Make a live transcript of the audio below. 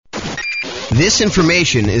This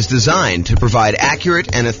information is designed to provide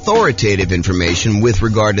accurate and authoritative information with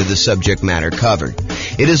regard to the subject matter covered.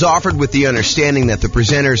 It is offered with the understanding that the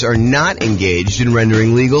presenters are not engaged in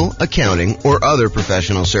rendering legal, accounting, or other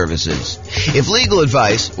professional services. If legal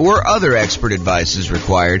advice or other expert advice is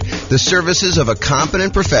required, the services of a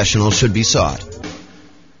competent professional should be sought.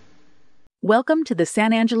 Welcome to the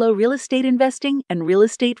San Angelo Real Estate Investing and Real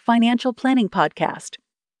Estate Financial Planning Podcast.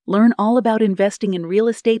 Learn all about investing in real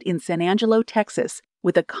estate in San Angelo, Texas,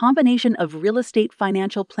 with a combination of real estate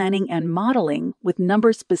financial planning and modeling with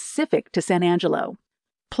numbers specific to San Angelo.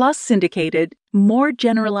 Plus syndicated, more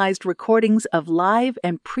generalized recordings of live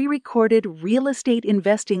and pre-recorded real estate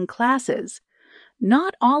investing classes,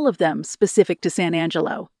 not all of them specific to San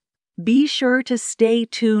Angelo. Be sure to stay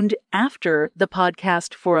tuned after the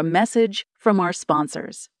podcast for a message from our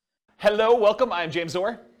sponsors. Hello, welcome. I'm James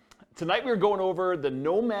Orr. Tonight we're going over the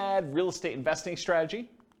Nomad real estate investing strategy.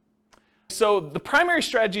 So the primary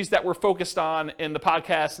strategies that we're focused on in the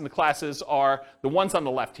podcast and the classes are the ones on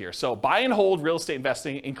the left here. So buy and hold real estate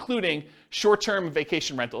investing, including short-term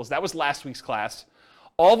vacation rentals. That was last week's class.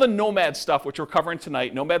 All the Nomad stuff, which we're covering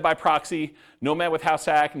tonight, Nomad by proxy, Nomad with house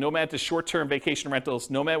hack, Nomad to short-term vacation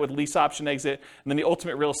rentals, Nomad with lease option exit, and then the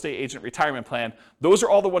ultimate real estate agent retirement plan. Those are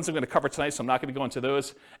all the ones I'm going to cover tonight, so I'm not going to go into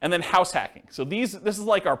those. And then house hacking. So this is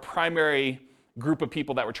like our primary group of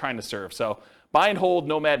people that we're trying to serve. So buy and hold,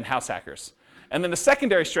 Nomad, and house hackers. And then the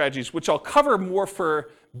secondary strategies, which I'll cover more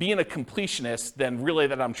for being a completionist than really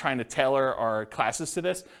that I'm trying to tailor our classes to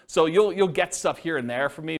this. So you'll get stuff here and there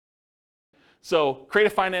from me. So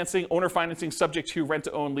creative financing, owner financing subject to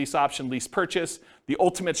rent-to-own, lease option, lease purchase, the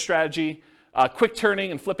ultimate strategy, quick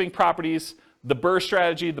turning and flipping properties, the BRRRR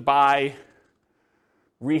strategy, the buy,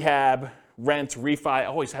 rehab, rent, refi. I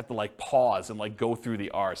always have to pause and go through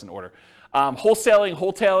the R's in order. Wholesaling,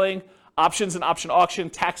 wholetailing, options and option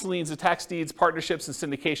auction, tax liens and tax deeds, partnerships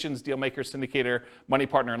and syndications, deal maker, syndicator, money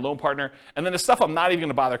partner, and loan partner. And then the stuff I'm not even going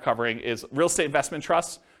to bother covering is real estate investment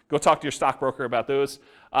trusts. Go talk to your stockbroker about those,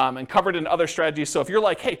 and covered in other strategies. So if you're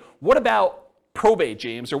like, hey, what about probate,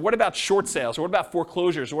 James? Or what about short sales? Or what about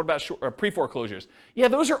foreclosures? Or what about pre-foreclosures? Yeah,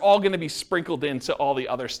 those are all going to be sprinkled into all the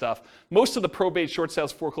other stuff. Most of the probate, short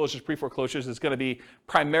sales, foreclosures, pre-foreclosures is going to be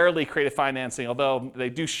primarily creative financing, although they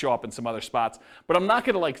do show up in some other spots. But I'm not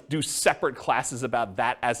going to do separate classes about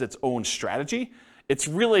that as its own strategy. It's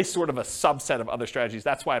really sort of a subset of other strategies.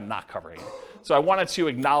 That's why I'm not covering it. So I wanted to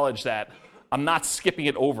acknowledge that I'm not skipping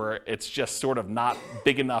it over. It's just sort of not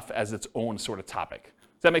big enough as its own sort of topic.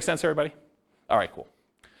 Does that make sense, everybody? All right, cool.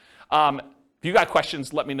 If you got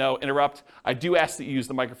questions, let me know. Interrupt. I do ask that you use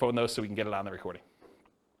the microphone, though, so we can get it on the recording.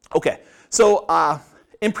 Okay, so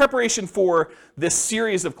in preparation for this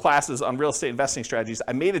series of classes on real estate investing strategies,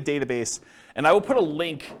 I made a database, and I will put a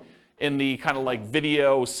link in the kind of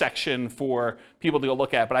video section for people to go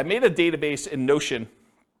look at. But I made a database in Notion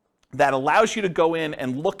that allows you to go in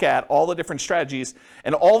and look at all the different strategies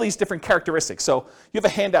and all these different characteristics. So you have a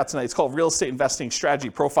handout tonight. It's called Real Estate Investing Strategy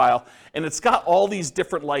Profile, and it's got all these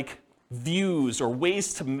different views or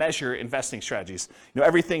ways to measure investing strategies.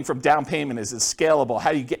 Everything from down payment is scalable,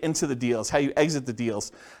 how you get into the deals, how you exit the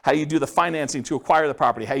deals, how you do the financing to acquire the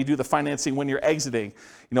property, how you do the financing when you're exiting.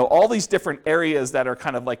 All these different areas that are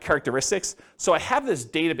kind of characteristics. So I have this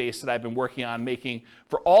database that I've been working on making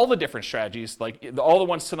for all the different strategies, all the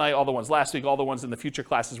ones tonight, all the ones last week, all the ones in the future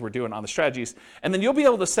classes we're doing on the strategies. And then you'll be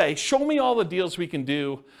able to say, show me all the deals we can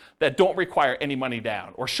do that don't require any money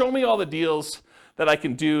down, or show me all the deals that I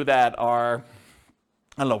can do that are,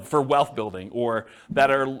 for wealth building, or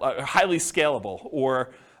that are highly scalable,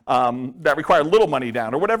 or that require little money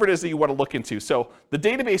down, or whatever it is that you want to look into. So the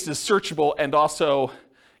database is searchable and also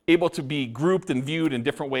able to be grouped and viewed in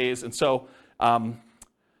different ways. And so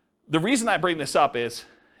the reason I bring this up is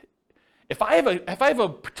if I have a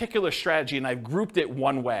particular strategy and I've grouped it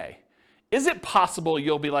one way, is it possible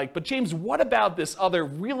you'll be like, but James, what about this other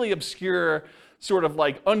really obscure sort of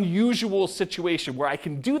unusual situation where I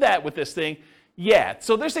can do that with this thing? Yeah,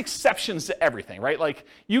 so there's exceptions to everything, right?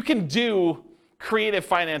 You can do creative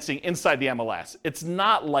financing inside the MLS. It's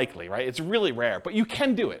not likely, right? It's really rare, but you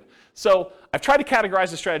can do it. So I've tried to categorize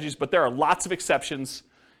the strategies, but there are lots of exceptions.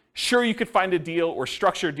 Sure, you could find a deal or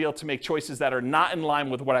structure a deal to make choices that are not in line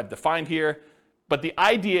with what I've defined here. But the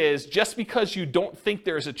idea is just because you don't think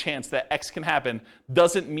there's a chance that X can happen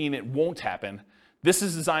doesn't mean it won't happen. This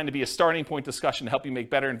is designed to be a starting point discussion to help you make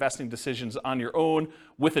better investing decisions on your own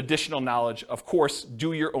with additional knowledge. Of course,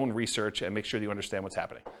 do your own research and make sure that you understand what's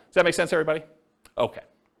happening. Does that make sense, everybody? Okay.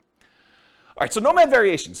 All right, so Nomad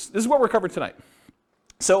variations. This is what we're covering tonight.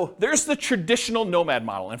 So there's the traditional Nomad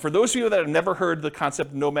model. And for those of you that have never heard the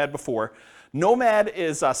concept of Nomad before, Nomad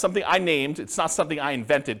is something I named. It's not something I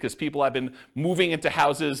invented because people have been moving into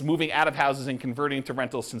houses, moving out of houses and converting to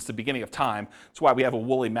rentals since the beginning of time. That's why we have a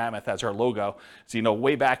woolly mammoth as our logo. So,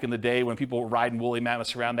 way back in the day when people were riding woolly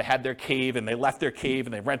mammoths around, they had their cave and they left their cave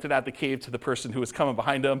and they rented out the cave to the person who was coming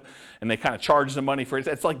behind them and they kind of charged them money for it.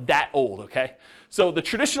 It's like that old, okay? So the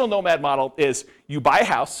traditional Nomad model is you buy a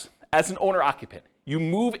house as an owner-occupant. You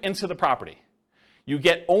move into the property. You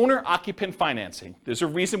get owner-occupant financing. There's a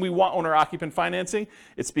reason we want owner-occupant financing.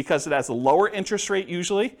 It's because it has a lower interest rate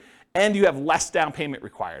usually, and you have less down payment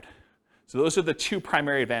required. So those are the two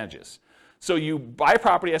primary advantages. So you buy a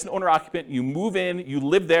property as an owner-occupant, you move in, you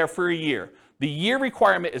live there for a year. The year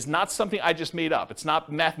requirement is not something I just made up. It's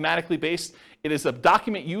not mathematically based. It is a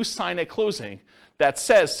document you sign at closing that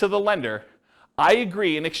says to the lender, I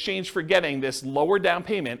agree in exchange for getting this lower down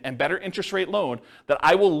payment and better interest rate loan that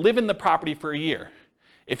I will live in the property for a year.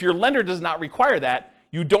 If your lender does not require that,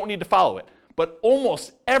 you don't need to follow it. But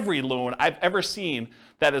almost every loan I've ever seen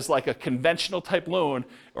that is like a conventional type loan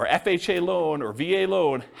or FHA loan or VA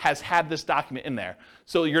loan has had this document in there.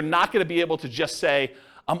 So you're not going to be able to just say,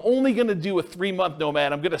 I'm only going to do a 3-month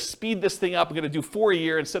Nomad. I'm going to speed this thing up. I'm going to do 4 a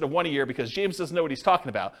year instead of 1 a year because James doesn't know what he's talking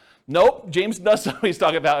about. Nope, James does know what he's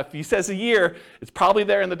talking about. If he says a year, it's probably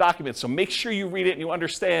there in the document. So make sure you read it and you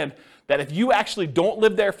understand that if you actually don't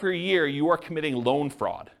live there for a year, you are committing loan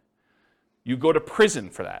fraud. You go to prison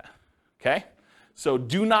for that, okay? So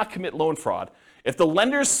do not commit loan fraud. If the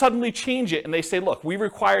lenders suddenly change it and they say, look, we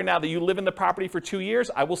require now that you live in the property for 2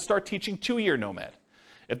 years, I will start teaching 2-year Nomad.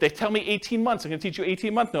 If they tell me 18 months, I'm going to teach you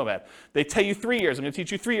 18-month Nomad. They tell you 3 years, I'm going to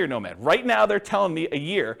teach you 3-year Nomad. Right now, they're telling me a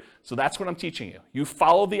year, so that's what I'm teaching you. You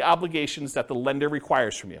follow the obligations that the lender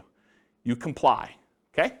requires from you. You comply,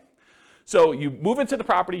 okay? So you move into the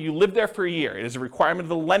property, you live there for a year. It is a requirement of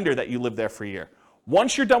the lender that you live there for a year.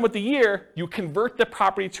 Once you're done with the year, you convert the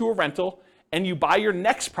property to a rental, and you buy your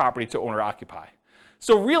next property to owner-occupy.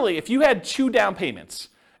 So really, if you had 2 down payments,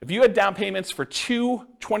 if you had down payments for 2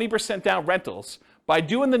 20% down rentals, by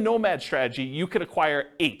doing the Nomad strategy, you could acquire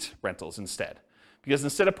 8 rentals instead. Because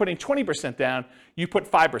instead of putting 20% down, you put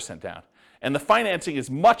 5% down. And the financing is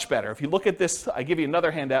much better. If you look at this, I give you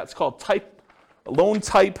another handout. It's called loan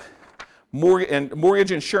type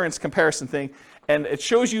mortgage insurance comparison thing. And it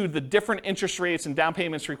shows you the different interest rates and down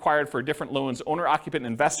payments required for different loans, owner-occupant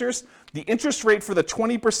investors. The interest rate for the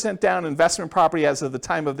 20% down investment property as of the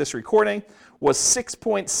time of this recording was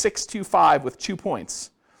 6.625 with 2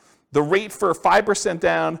 points. The rate for 5%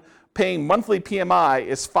 down paying monthly PMI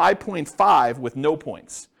is 5.5 with no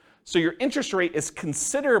points. So your interest rate is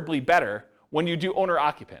considerably better when you do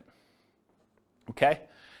owner-occupant, okay?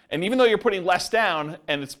 And even though you're putting less down,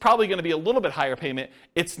 and it's probably going to be a little bit higher payment,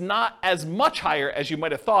 it's not as much higher as you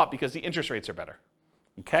might have thought because the interest rates are better,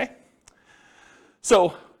 okay?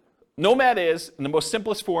 So Nomad is, in the most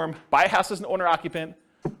simplest form, buy a house as an owner-occupant,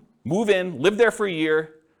 move in, live there for a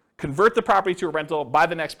year, convert the property to a rental, buy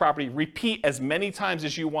the next property, repeat as many times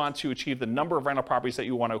as you want to achieve the number of rental properties that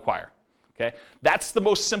you want to acquire. Okay? That's the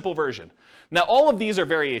most simple version. Now, all of these are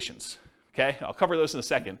variations. Okay? I'll cover those in a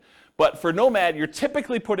second. But for Nomad, you're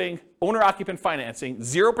typically putting owner-occupant financing,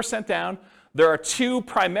 0% down. There are 2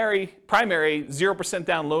 primary 0%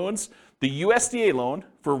 down loans. The USDA loan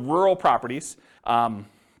for rural properties.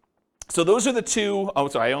 So those are the 2, oh,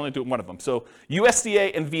 sorry, I only do one of them. So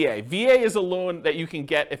USDA and VA. VA is a loan that you can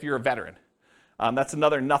get if you're a veteran. That's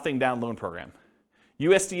another nothing down loan program.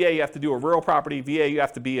 USDA, you have to do a rural property. VA, you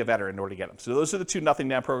have to be a veteran in order to get them. So those are the 2 nothing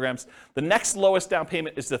down programs. The next lowest down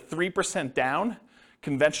payment is the 3% down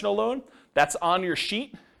conventional loan. That's on your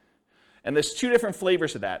sheet. And there's 2 different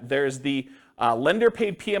flavors of that. There's the lender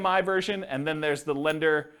paid PMI version, and then there's the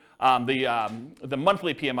lender the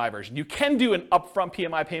monthly PMI version. You can do an upfront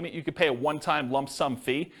PMI payment. You could pay a one-time lump sum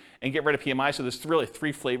fee and get rid of PMI. So there's really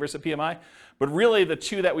 3 flavors of PMI. But really the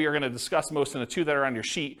 2 that we are going to discuss most and the 2 that are on your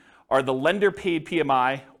sheet are the lender paid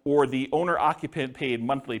PMI or the owner occupant paid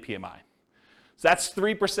monthly PMI. So that's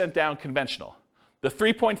 3% down conventional. The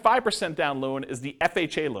 3.5% down loan is the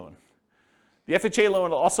FHA loan. The FHA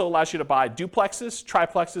loan also allows you to buy duplexes,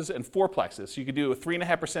 triplexes, and fourplexes. So you could do a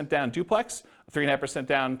 3.5% down duplex, a 3.5%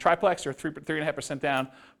 down triplex, or 3.5% down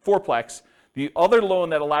fourplex. The other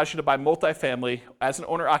loan that allows you to buy multifamily as an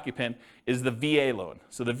owner-occupant is the VA loan.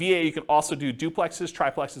 So the VA, you can also do duplexes,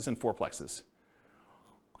 triplexes, and fourplexes.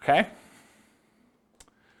 Okay?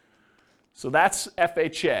 So that's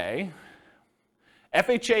FHA.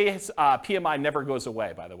 FHA's PMI never goes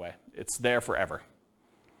away, by the way. It's there forever.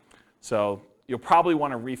 So you'll probably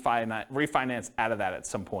want to refinance out of that at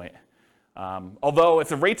some point. Although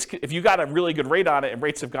if you got a really good rate on it and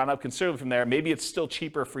rates have gone up considerably from there, maybe it's still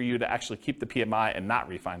cheaper for you to actually keep the PMI and not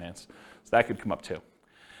refinance. So that could come up too.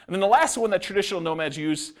 And then the last one that traditional nomads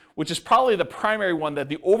use, which is probably the primary one that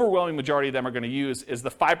the overwhelming majority of them are going to use, is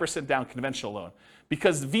the 5% down conventional loan.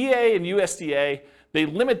 Because VA and USDA, they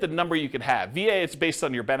limit the number you can have. VA, it's based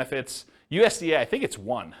on your benefits. USDA, I think it's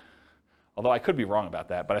 1. Although I could be wrong about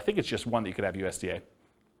that, but I think it's just 1 that you could have USDA.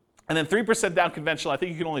 And then 3% down conventional, I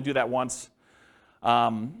think you can only do that once.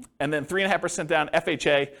 And then 3.5% down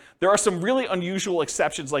FHA. There are some really unusual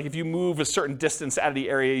exceptions, like if you move a certain distance out of the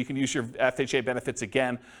area, you can use your FHA benefits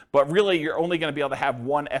again. But really, you're only going to be able to have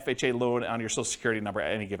 1 FHA loan on your Social Security number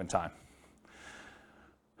at any given time.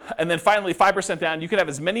 And then finally, 5% down, you can have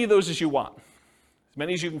as many of those as you want, as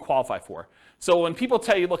many as you can qualify for. So when people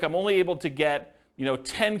tell you, look, I'm only able to get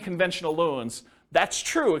 10 conventional loans, that's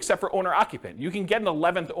true, except for owner-occupant. You can get an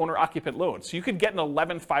 11th owner-occupant loan. So you could get an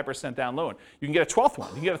 11th 5% down loan. You can get a 12th one.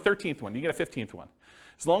 You can get a 13th one. You can get a 15th one.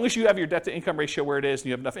 As long as you have your debt-to-income ratio where it is and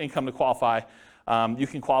you have enough income to qualify, you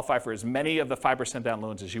can qualify for as many of the 5% down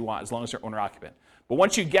loans as you want, as long as they're owner-occupant. But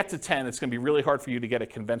once you get to 10, it's going to be really hard for you to get a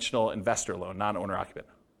conventional investor loan, non-owner-occupant.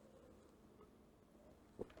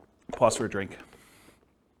 Pause for a drink.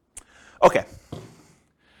 Okay.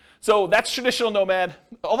 So that's traditional Nomad.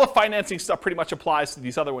 All the financing stuff pretty much applies to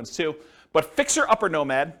these other ones too. But fixer-upper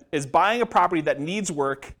Nomad is buying a property that needs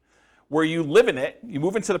work, where you live in it, you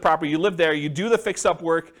move into the property, you live there, you do the fix-up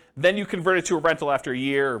work, then you convert it to a rental after a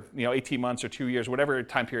year, 18 months or 2 years, whatever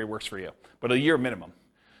time period works for you, but a year minimum.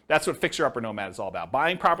 That's what fixer-upper Nomad is all about.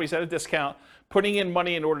 Buying properties at a discount, putting in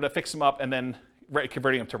money in order to fix them up, and then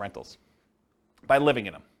converting them to rentals by living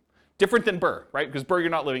in them. Different than BRRRR, right? Because BRRRR, you're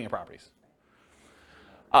not living in properties.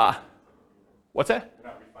 What's that? You're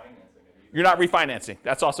not refinancing it either. You're not refinancing.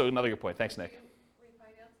 That's also another good point. Thanks, Nick.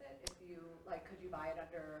 Refinance it if you could you buy it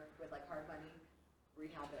with hard money,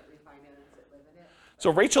 rehab it, refinance it, live in it?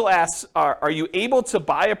 So Rachel asks, are you able to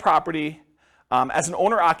buy a property as an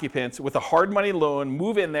owner occupant with a hard money loan,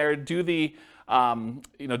 move in there, do the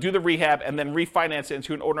rehab, and then refinance it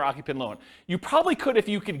into an owner occupant loan? You probably could if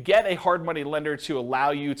you could get a hard money lender to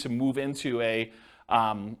allow you to move into a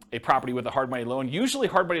property with a hard money loan. Usually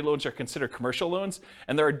hard money loans are considered commercial loans,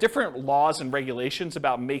 and there are different laws and regulations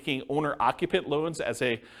about making owner-occupant loans as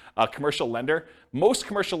a commercial lender. Most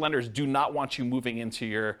commercial lenders do not want you moving into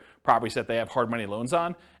your properties that they have hard money loans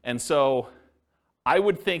on, and so I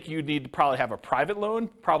would think you need to probably have a private loan,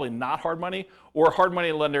 probably not hard money, or a hard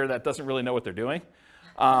money lender that doesn't really know what they're doing,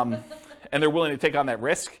 and they're willing to take on that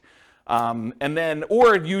risk.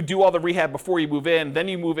 Or you do all the rehab before you move in, then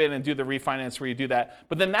you move in and do the refinance where you do that.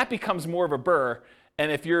 But then that becomes more of a BRRRR.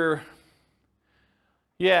 And if you're,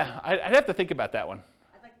 I'd have to think about that one.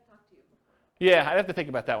 I'd like to talk to you. Yeah, I'd have to think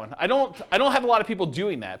about that one. I don't have a lot of people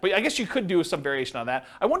doing that, but I guess you could do some variation on that.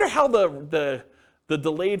 I wonder how the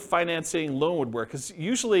delayed financing loan would work, because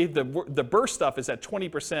usually the BRRRR stuff is at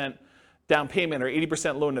 20% down payment or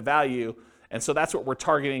 80% loan to value. And so that's what we're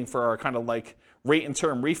targeting for our kind of like rate and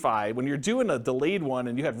term refi. When you're doing a delayed one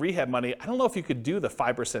and you have rehab money, I don't know if you could do the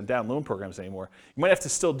 5% down loan programs anymore. You might have to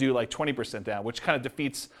still do like 20% down, which kind of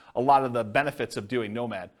defeats a lot of the benefits of doing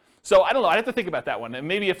Nomad. So I don't know, I'd have to think about that one. And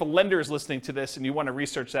maybe if a lender is listening to this and you want to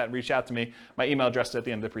research that and reach out to me, my email address is at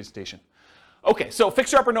the end of the presentation. Okay, so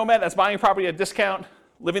fixer-upper Nomad, that's buying a property at a discount,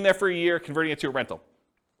 living there for a year, converting it to a rental.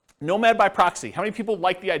 Nomad by proxy, how many people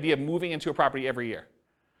like the idea of moving into a property every year?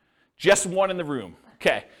 Just one in the room.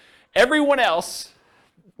 Okay. Everyone else,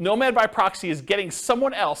 Nomad by proxy is getting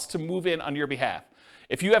someone else to move in on your behalf.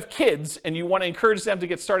 If you have kids and you want to encourage them to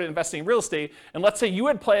get started investing in real estate, and let's say you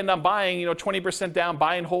had planned on buying, 20% down,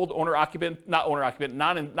 buy and hold non-owner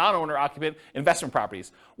occupant investment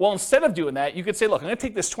properties. Well, instead of doing that, you could say, look, I'm going to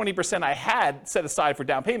take this 20% I had set aside for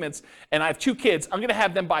down payments, and I have 2 kids. I'm going to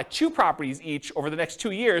have them buy 2 properties each over the next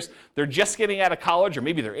 2 years. They're just getting out of college, or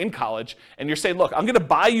maybe they're in college, and you're saying, look, I'm going to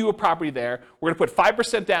buy you a property there. We're going to put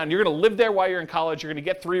 5% down. You're going to live there while you're in college. You're going to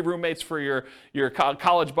get 3 roommates for your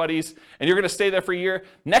college buddies, and you're going to stay there for a year.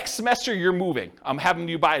 Next semester, you're moving. I'm having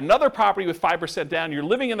you buy another property with 5% down. You're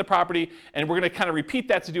living in the property, and we're going to kind of repeat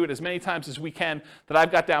that to do it as many times as we can that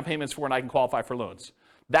I've got down payments for and I can qualify for loans.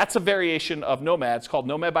 That's a variation of Nomad. It's called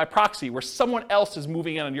Nomad by proxy, where someone else is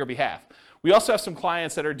moving in on your behalf. We also have some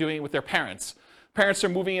clients that are doing it with their parents. Parents are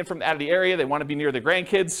moving in from out of the area. They want to be near their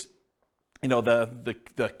grandkids.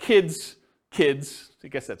 The kids, I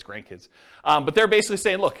guess that's grandkids. But they're basically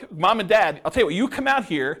saying, look, mom and dad, I'll tell you what, you come out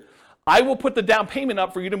here. I will put the down payment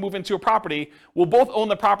up for you to move into a property. We'll both own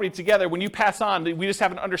the property together. When you pass on, we just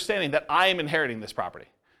have an understanding that I am inheriting this property.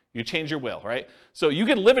 You change your will, right? So you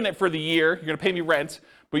can live in it for the year. You're going to pay me rent,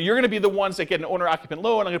 but you're going to be the ones that get an owner-occupant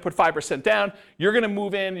loan. I'm going to put 5% down. You're going to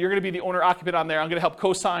move in. You're going to be the owner-occupant on there. I'm going to help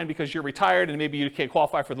co-sign because you're retired and maybe you can't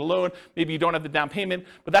qualify for the loan. Maybe you don't have the down payment,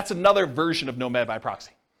 but that's another version of Nomad by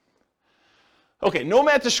proxy. Okay,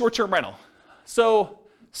 Nomad's a short-term rental. So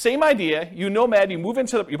same idea. You Nomad, you move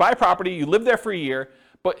into, you buy a property, you live there for a year.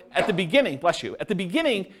 But at the beginning, bless you, at the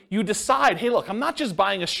beginning, you decide, hey, look, I'm not just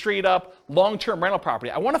buying a straight up long-term rental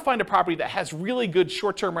property. I want to find a property that has really good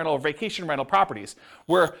short-term rental or vacation rental properties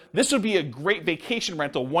where this would be a great vacation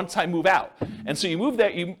rental once I move out. And so you move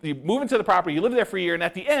there, you move into the property, you live there for a year, and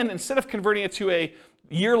at the end, instead of converting it to a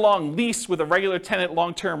year-long lease with a regular tenant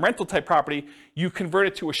long-term rental type property, you convert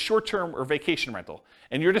it to a short-term or vacation rental.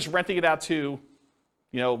 And you're just renting it out to,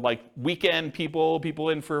 you know, like weekend people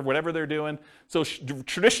in for whatever they're doing. So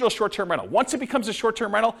traditional short-term rental. Once it becomes a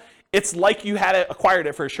short-term rental, it's like you had acquired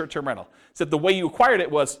it for a short-term rental. So the way you acquired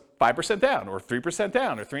it was 5% down, or 3%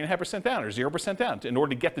 down, or 3.5% down, or 0% down in order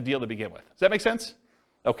to get the deal to begin with. Does that make sense?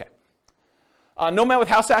 Okay. Nomad with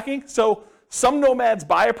house hacking. So some nomads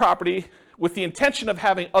buy a property with the intention of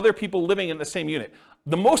having other people living in the same unit.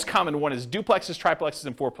 The most common one is duplexes, triplexes,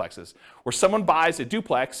 and fourplexes, where someone buys a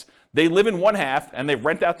duplex, they live in one half, and they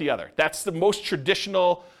rent out the other. That's the most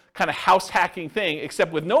traditional kind of house hacking thing,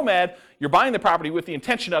 except with Nomad, you're buying the property with the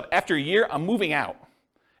intention of, after a year, I'm moving out,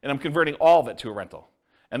 and I'm converting all of it to a rental.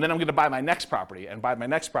 And then I'm going to buy my next property, and buy my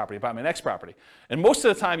next property, buy my next property. And most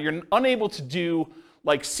of the time, you're unable to do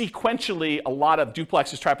like sequentially a lot of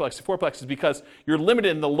duplexes, triplexes, fourplexes because you're limited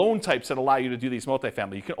in the loan types that allow you to do these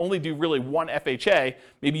multifamily. You can only do really one FHA.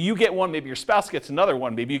 Maybe you get one, maybe your spouse gets another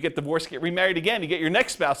one. Maybe you get divorced, get remarried again, you get your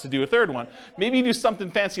next spouse to do a third one. Maybe you do something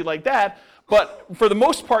fancy like that, but for the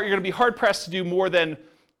most part, you're going to be hard-pressed to do more than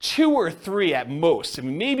 2 or 3 at most. I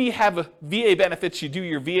mean, maybe you have a VA benefits, you do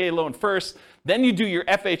your VA loan first, then you do your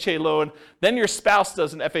FHA loan, then your spouse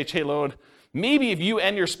does an FHA loan. Maybe if you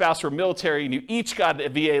and your spouse were military and you each got a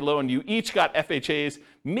VA loan, you each got FHAs,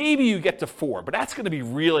 maybe you get to 4, but that's going to be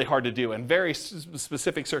really hard to do and very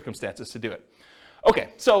specific circumstances to do it. Okay,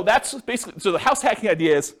 so that's basically, so the house hacking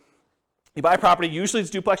idea is you buy a property, usually it's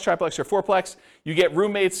duplex, triplex, or fourplex, you get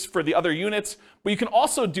roommates for the other units, but you can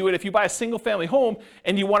also do it if you buy a single family home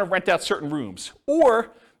and you want to rent out certain rooms.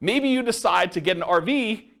 Or maybe you decide to get an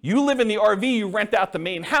RV, you live in the RV, you rent out the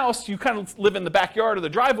main house, you kind of live in the backyard or the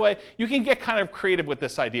driveway, you can get kind of creative with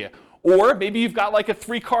this idea. Or maybe you've got like a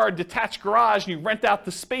 3-car detached garage and you rent out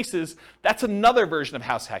the spaces. That's another version of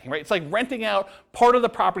house hacking, right? It's like renting out part of the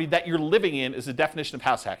property that you're living in is the definition of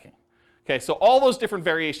house hacking. Okay, so all those different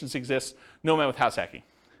variations exist, Nomad with house hacking.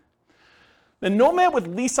 The Nomad with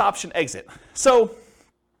lease option exit. So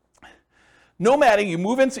nomading, you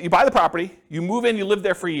move in, you buy the property, you move in, you live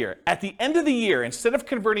there for a year. At the end of the year, instead of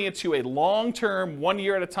converting it to a long-term, 1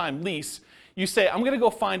 year at a time lease, you say, I'm going to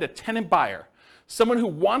go find a tenant buyer, someone who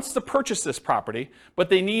wants to purchase this property, but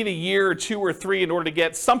they need a year or 2 or 3 in order to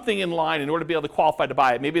get something in line in order to be able to qualify to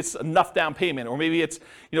buy it. Maybe it's enough down payment, or maybe it's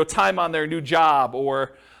time on their new job,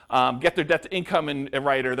 or get their debt to income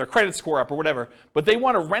right, or their credit score up, or whatever. But they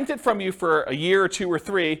want to rent it from you for a year or 2 or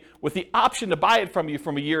 3 with the option to buy it from you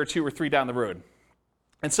from a year or 2 or 3 down the road.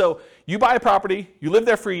 And so you buy a property, you live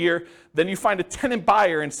there for a year, then you find a tenant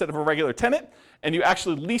buyer instead of a regular tenant, and you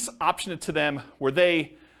actually lease option it to them where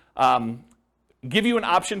they give you an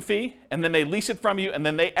option fee, and then they lease it from you, and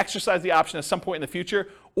then they exercise the option at some point in the future.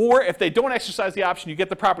 Or if they don't exercise the option, you get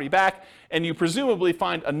the property back, and you presumably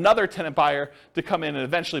find another tenant buyer to come in and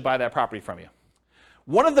eventually buy that property from you.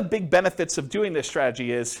 One of the big benefits of doing this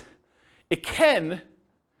strategy is it can,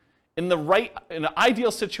 in an ideal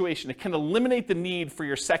situation, it can eliminate the need for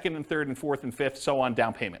your second and third and fourth and fifth, so on,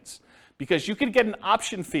 down payments. Because you could get an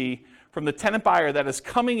option fee from the tenant buyer that is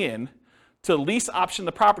coming in to lease option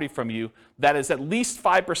the property from you that is at least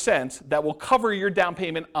 5% that will cover your down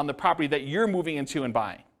payment on the property that you're moving into and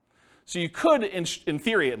buying. So you could, in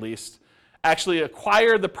theory at least, actually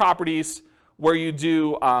acquire the properties where you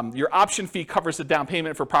do, your option fee covers the down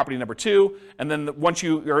payment for property number 2, and then once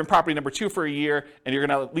you're in property number 2 for a year and you're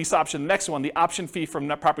going to lease option the next one, the option fee from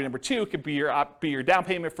property number 2 could be your down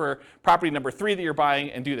payment for property number 3 that you're buying,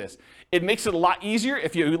 and do this. It makes it a lot easier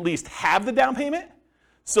if you at least have the down payment,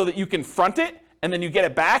 so that you can front it and then you get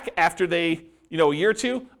it back after a year or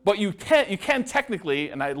 2. But you can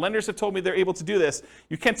technically, and lenders have told me they're able to do this,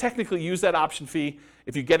 you can technically use that option fee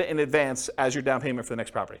if you get it in advance as your down payment for the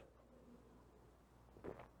next property.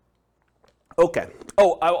 Okay.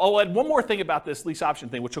 Oh, I'll add one more thing about this lease option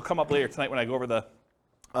thing, which will come up later tonight when I go over the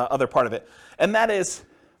other part of it. And that is,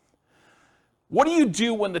 What do you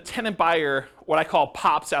do when the tenant buyer, what I call,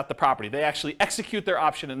 pops out the property? They actually execute their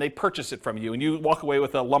option and they purchase it from you, and you walk away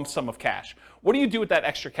with a lump sum of cash. What do you do with that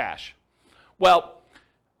extra cash? Well,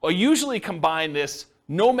 I usually combine this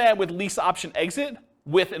Nomad with lease option exit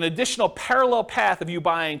with an additional parallel path of you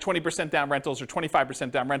buying 20% down rentals or 25%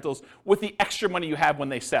 down rentals with the extra money you have when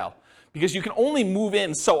they sell. Because you can only move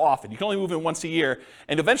in so often. You can only move in once a year,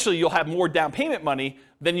 and eventually you'll have more down payment money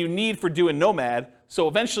than you need for doing Nomad. So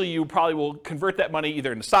eventually you probably will convert that money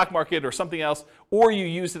either in the stock market or something else, or you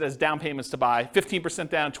use it as down payments to buy 15%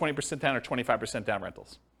 down, 20% down, or 25% down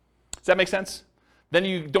rentals. Does that make sense? Then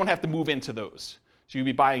you don't have to move into those. So you'd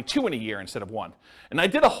be buying 2 in a year instead of 1. And I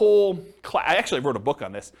did a whole class, I actually wrote a book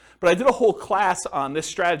on this, but I did a whole class on this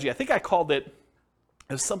strategy. I think I called it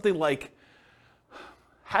something like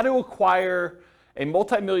how to acquire a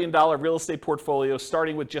multi-million-dollar real estate portfolio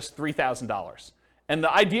starting with just $3,000. And the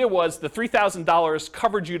idea was the $3,000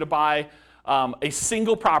 covered you to buy a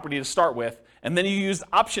single property to start with, and then you used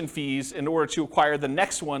option fees in order to acquire the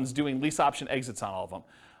next ones doing lease option exits on all of them.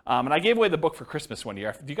 And I gave away the book for Christmas one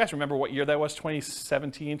year. Do you guys remember what year that was?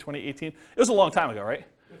 2017, 2018? It was a long time ago, right?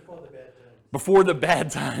 Before the bad times. Before the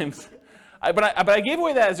bad times. But I gave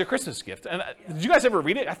away that as a Christmas gift. And did you guys ever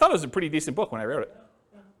read it? I thought it was a pretty decent book when I wrote it.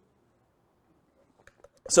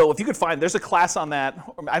 So if you could find, there's a class on that.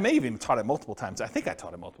 I may have even taught it multiple times. I think I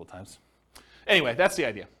taught it multiple times. Anyway, that's the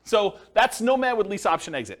idea. So that's Nomad with lease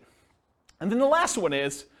option exit. And then the last one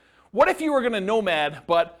is, what if you were going to Nomad,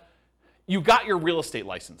 but you got your real estate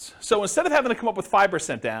license? So instead of having to come up with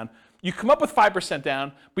 5% down, you come up with 5%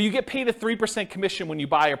 down, but you get paid a 3% commission when you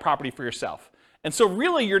buy a property for yourself. And so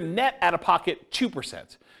really you're net out of pocket 2%.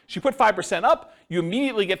 So you put 5% up, you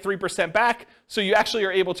immediately get 3% back, so you actually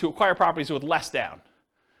are able to acquire properties with less down.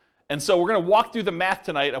 And so we're going to walk through the math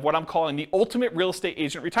tonight of what I'm calling the ultimate real estate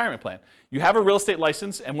agent retirement plan. You have a real estate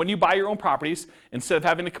license, and when you buy your own properties, instead of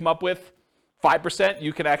having to come up with 5%,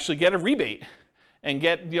 you can actually get a rebate and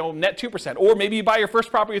get net 2%. Or maybe you buy your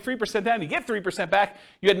first property with 3% down, you get 3% back,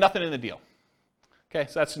 you had nothing in the deal. Okay,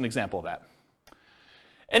 so that's an example of that.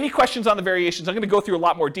 Any questions on the variations? I'm going to go through a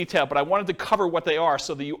lot more detail, but I wanted to cover what they are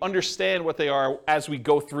so that you understand what they are as we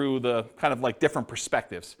go through the kind of like different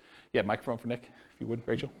perspectives. Yeah, microphone for Nick, if you would,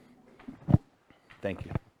 Rachel. Thank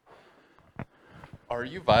you. Are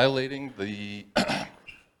you violating the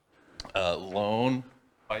loan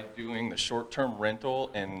by doing the short-term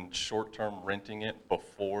rental and short-term renting it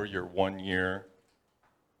before your 1 year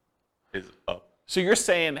is up? So you're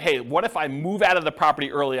saying, hey, what if I move out of the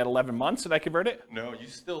property early at 11 months and I convert it? No, you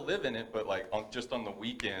still live in it, but like just on the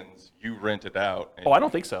weekends, you rent it out. Oh, I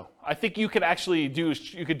don't think so. I think you could actually do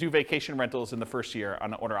vacation rentals in the first year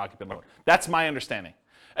on an owner-occupant loan. That's my understanding.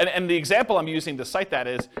 And the example I'm using to cite that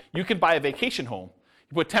is you can buy a vacation home.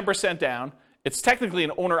 You put 10% down. It's technically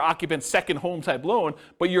an owner-occupant second home type loan,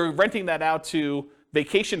 but you're renting that out to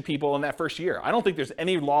vacation people in that first year. I don't think there's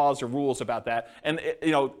any laws or rules about that. And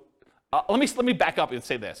let me back up and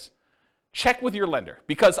say this. Check with your lender,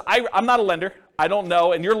 because I'm not a lender. I don't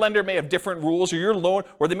know, and your lender may have different rules, or your loan,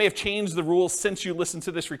 or they may have changed the rules since you listened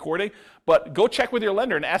to this recording. But go check with your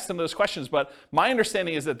lender and ask them those questions. But my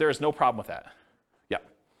understanding is that there is no problem with that.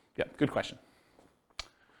 Yeah, good question.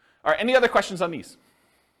 All right, any other questions on these?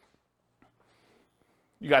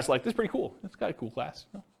 You guys like this? Pretty cool. It's got a cool class.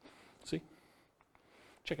 No? See?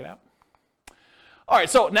 Check it out. All right,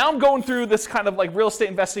 so now I'm going through this kind of like real estate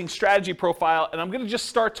investing strategy profile, and I'm going to just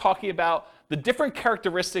start talking about the different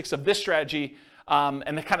characteristics of this strategy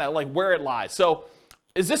and the kind of like where it lies. So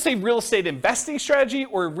is this a real estate investing strategy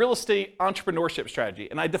or a real estate entrepreneurship strategy?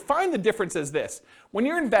 And I define the difference as this. When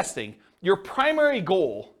you're investing, your primary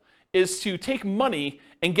goal is to take money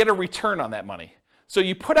and get a return on that money. So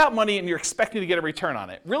you put out money and you're expecting to get a return on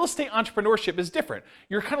it. Real estate entrepreneurship is different.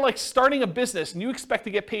 You're kind of like starting a business and you expect to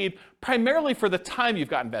get paid primarily for the time you've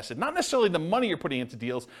got invested. Not necessarily the money you're putting into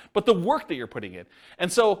deals, but the work that you're putting in. And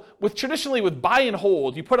so traditionally with buy and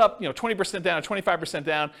hold, you put up 20% down, 25%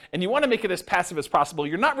 down, and you want to make it as passive as possible.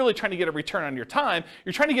 You're not really trying to get a return on your time.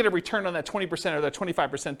 You're trying to get a return on that 20% or that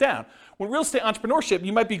 25% down. When real estate entrepreneurship,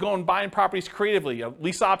 you might be going buying properties creatively,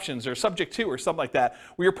 lease options or subject to or something like that,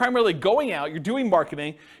 where you're primarily going out, you're doing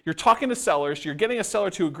marketing, you're talking to sellers, you're getting a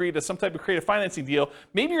seller to agree to some type of creative financing deal.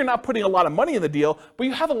 Maybe you're not putting a lot of money in the deal, but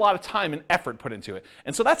you have a lot of time and effort put into it.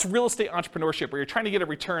 And so that's real estate entrepreneurship, where you're trying to get a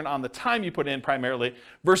return on the time you put in primarily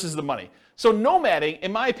versus the money. So nomading,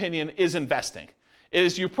 in my opinion, is investing. It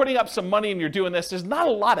is you're putting up some money and you're doing this. There's not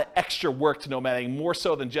a lot of extra work to nomading, more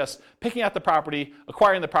so than just picking out the property,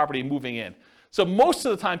 acquiring the property, and moving in. So most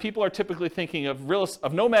of the time, people are typically thinking of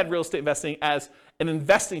nomad real estate investing as an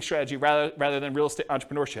investing strategy rather than real estate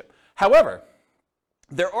entrepreneurship. However,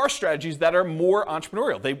 there are strategies that are more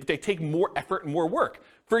entrepreneurial. They take more effort and more work.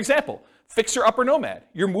 For example, fixer-upper nomad.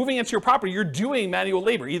 You're moving into your property. You're doing manual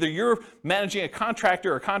labor. Either you're managing a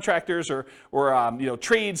contractor or contractors or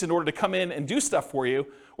trades in order to come in and do stuff for you,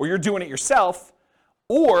 or you're doing it yourself,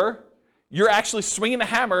 or you're actually swinging a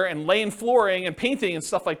hammer and laying flooring and painting and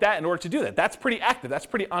stuff like that in order to do that. That's pretty active. That's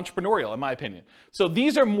pretty entrepreneurial, in my opinion. So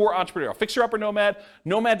these are more entrepreneurial. Fixer-upper nomad,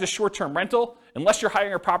 nomad to short-term rental. Unless you're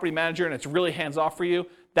hiring a property manager and it's really hands-off for you,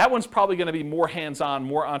 that one's probably going to be more hands-on,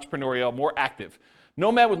 more entrepreneurial, more active.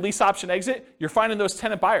 Nomad with lease option exit, you're finding those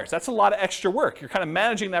tenant buyers. That's a lot of extra work. You're kind of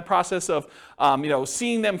managing that process of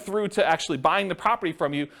seeing them through to actually buying the property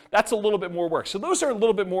from you. That's a little bit more work. So those are a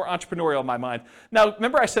little bit more entrepreneurial in my mind. Now,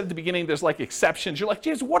 remember I said at the beginning there's like exceptions. You're like,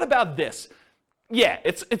 James, what about this? Yeah,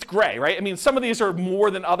 it's gray, right? I mean, some of these are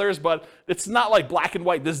more than others, but it's not like black and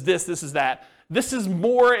white. This is that. This is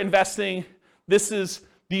more investing.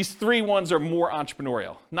 These three ones are more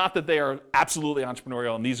entrepreneurial. Not that they are absolutely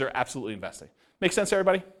entrepreneurial and these are absolutely investing. Make sense,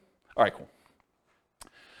 everybody? All right, cool.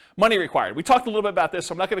 Money required. We talked a little bit about this,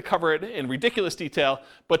 so I'm not going to cover it in ridiculous detail,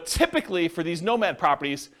 but typically for these nomad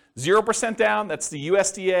properties, 0% down, that's the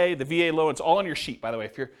USDA, the VA loan, it's all on your sheet, by the way,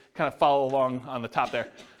 if you're kind of follow along on the top there.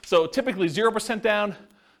 So typically 0% down,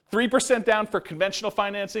 3% down for conventional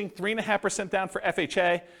financing, 3.5% down for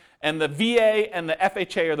FHA, and the VA and the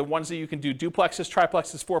FHA are the ones that you can do duplexes,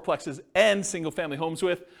 triplexes, fourplexes, and single-family homes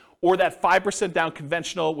with, or that 5% down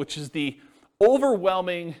conventional, which is the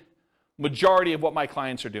overwhelming majority of what my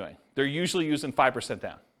clients are doing. They're usually using 5%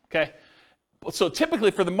 down, okay? So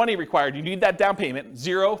typically for the money required, you need that down payment,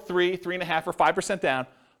 0, 3, 3.5, or 5% down,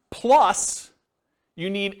 plus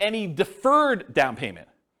you need any deferred down payment.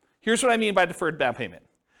 Here's what I mean by deferred down payment.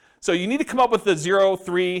 So you need to come up with the 0,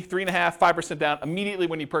 3, 3.5, 5% down immediately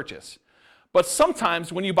when you purchase. But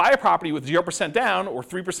sometimes when you buy a property with 0% down, or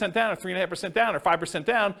 3% down, or 3.5% down, or 5%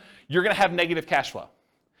 down, you're gonna have negative cash flow.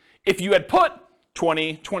 If you had put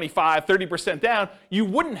 20, 25, 30% down, you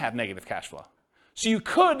wouldn't have negative cash flow. So you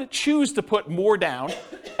could choose to put more down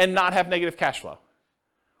and not have negative cash flow.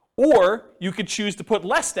 Or you could choose to put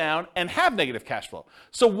less down and have negative cash flow.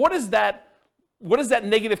 So what is that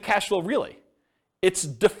negative cash flow really? It's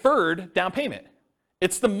deferred down payment.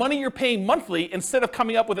 It's the money you're paying monthly instead of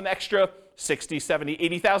coming up with an extra $60,000,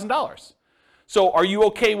 $70,000, $80,000. So are you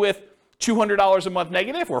okay with $200 a month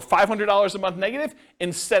negative or $500 a month negative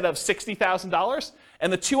instead of $60,000?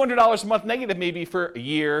 And the $200 a month negative may be for a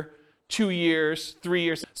year, 2 years, 3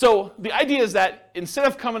 years. So the idea is that instead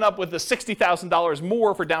of coming up with the $60,000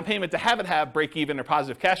 more for down payment to have break even or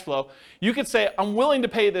positive cash flow, you could say, I'm willing to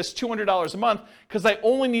pay this $200 a month because I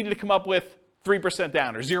only needed to come up with 3%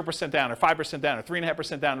 down, or 0% down, or 5% down, or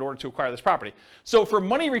 3.5% down in order to acquire this property. So for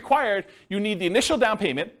money required, you need the initial down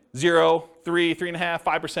payment, 0, 3, 3.5,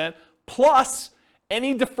 5%, plus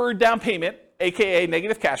any deferred down payment, aka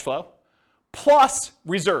negative cash flow, plus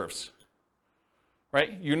reserves.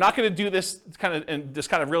 Right? You're not going to do this kind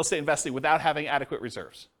of real estate investing without having adequate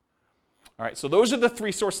reserves. All right, so those are the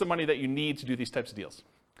three sources of money that you need to do these types of deals.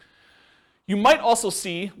 You might also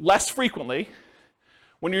see less frequently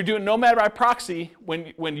when you're doing Nomad by proxy,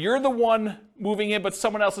 when you're the one moving in but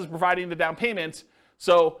someone else is providing the down payments.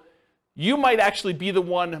 So you might actually be the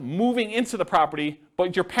one moving into the property,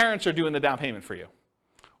 but your parents are doing the down payment for you.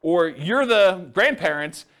 Or you're the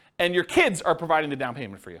grandparents and your kids are providing the down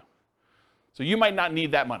payment for you. So you might not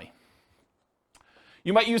need that money.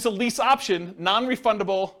 You might use a lease option,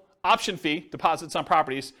 non-refundable option fee, deposits on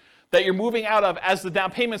properties, that you're moving out of as the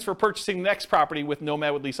down payments for purchasing the next property with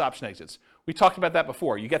Nomad with lease option exits. We talked about that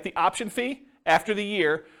before. You get the option fee after the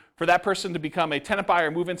year for that person to become a tenant buyer,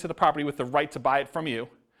 move into the property with the right to buy it from you.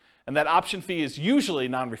 And that option fee is usually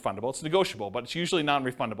non-refundable. It's negotiable, but it's usually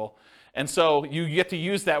non-refundable. And so you get to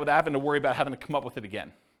use that without having to worry about having to come up with it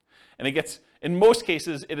again. And it gets, in most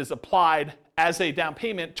cases, it is applied as a down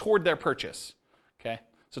payment toward their purchase. Okay?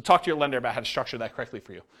 So talk to your lender about how to structure that correctly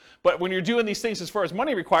for you. But when you're doing these things as far as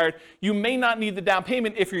money required, you may not need the down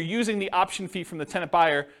payment if you're using the option fee from the tenant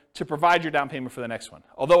buyer to provide your down payment for the next one.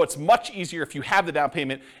 Although it's much easier if you have the down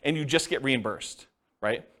payment and you just get reimbursed,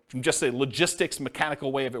 right? From just a logistics,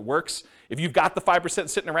 mechanical way of it works. If you've got the 5%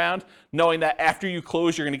 sitting around, knowing that after you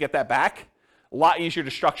close, you're going to get that back, a lot easier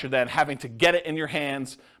to structure than having to get it in your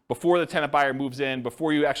hands before the tenant buyer moves in,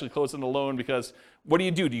 before you actually close on the loan, because what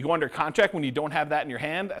do? Do you go under contract when you don't have that in your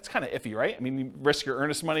hand? That's kind of iffy, right? I mean, you risk your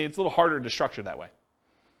earnest money. It's a little harder to structure that way.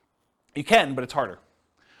 You can, but it's harder.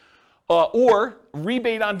 Or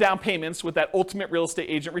rebate on down payments with that ultimate real estate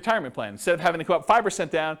agent retirement plan. Instead of having to come up 5%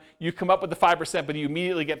 down, you come up with the 5%, but you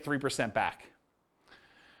immediately get 3% back.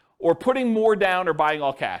 Or putting more down or buying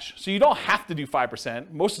all cash. So you don't have to do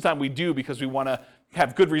 5%. Most of the time we do because we want to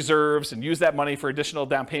have good reserves and use that money for additional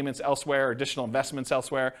down payments elsewhere, or additional investments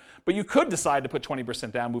elsewhere. But you could decide to put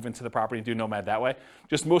 20% down, move into the property, and do Nomad that way.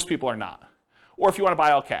 Just most people are not. Or if you want to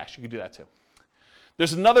buy all cash, you can do that too.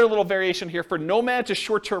 There's another little variation here for Nomad to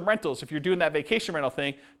short-term rentals. If you're doing that vacation rental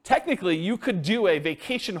thing, technically you could do a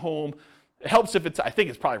vacation home. It helps if it's, I think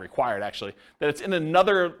it's probably required actually, that it's in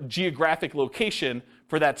another geographic location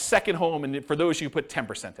for that second home, and for those you put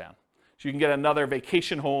 10% down. So you can get another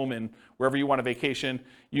vacation home in wherever you want to vacation.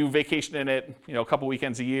 You vacation in it, a couple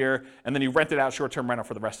weekends a year, and then you rent it out short-term rental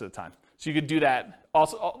for the rest of the time. So you could do that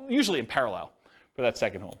also, usually in parallel for that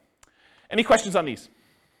second home. Any questions on these?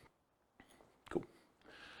 Cool.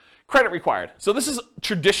 Credit required. So this is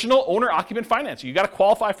traditional owner-occupant financing. You got to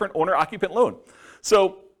qualify for an owner-occupant loan.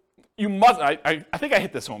 So you must, I think I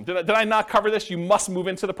hit this home. Did I not cover this? You must move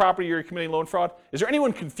into the property or you're committing loan fraud. Is there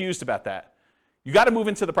anyone confused about that? You got to move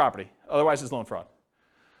into the property, otherwise it's loan fraud.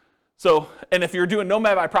 So, and if you're doing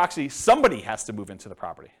Nomad by proxy, somebody has to move into the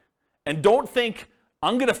property. And don't think,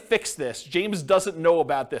 I'm going to fix this. James doesn't know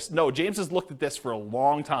about this. No, James has looked at this for a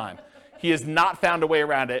long time. He has not found a way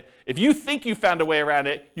around it. If you think you found a way around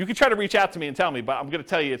it, you can try to reach out to me and tell me, but I'm going to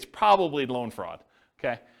tell you it's probably loan fraud.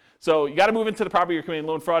 Okay? So you got to move into the property you're committing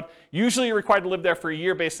loan fraud. Usually you're required to live there for a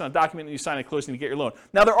year based on a document that you sign at closing to get your loan.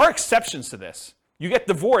 Now there are exceptions to this. You get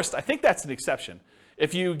divorced, I think that's an exception.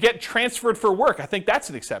 If you get transferred for work, I think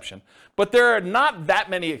that's an exception. But there are not that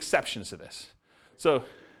many exceptions to this. So,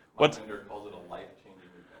 what? My lender calls it a life-changing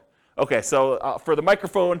event. Okay, so for the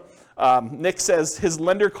microphone, Nick says his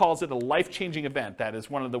lender calls it a life-changing event. That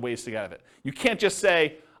is one of the ways to get out of it. You can't just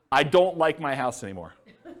say, I don't like my house anymore.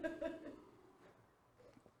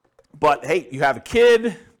 But hey, you have a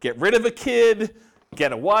kid, get rid of a kid,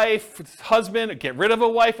 get a wife, husband, or get rid of a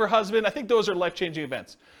wife or husband. I think those are life-changing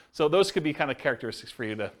events. So those could be kind of characteristics for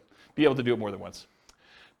you to be able to do it more than once.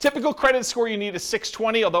 Typical credit score you need is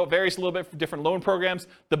 620, although it varies a little bit for different loan programs.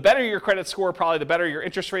 The better your credit score, probably the better your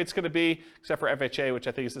interest rate's going to be, except for FHA, which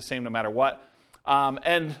I think is the same no matter what.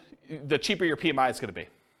 And the cheaper your PMI is going to be.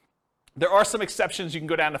 There are some exceptions. You can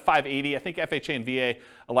go down to 580. I think FHA and VA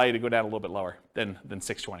allow you to go down a little bit lower than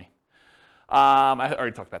 620. I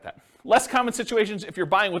already talked about that. Less common situations, if you're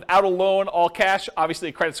buying without a loan, all cash, obviously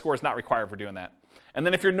a credit score is not required for doing that. And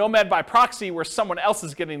then if you're Nomad by proxy, where someone else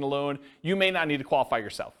is getting the loan, you may not need to qualify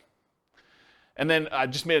yourself. And then I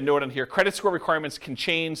just made a note on here, credit score requirements can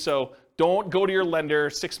change, so don't go to your lender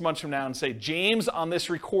 6 months from now and say, James on this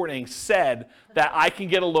recording said that I can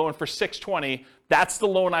get a loan for 620, that's the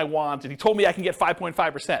loan I want, and he told me I can get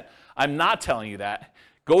 5.5%. I'm not telling you that.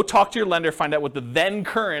 Go talk to your lender, find out what the then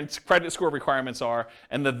current credit score requirements are,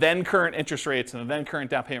 and the then current interest rates, and the then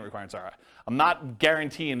current down payment requirements are. I'm not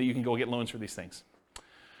guaranteeing that you can go get loans for these things.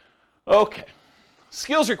 Okay,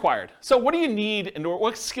 skills required. So what do you need,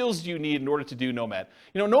 what skills do you need in order to do Nomad?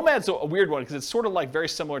 Nomad's a weird one because it's sort of like very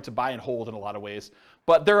similar to buy and hold in a lot of ways.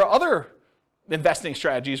 But there are other investing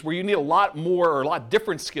strategies where you need a lot more or a lot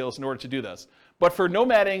different skills in order to do this. But for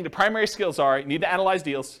nomading, the primary skills are you need to analyze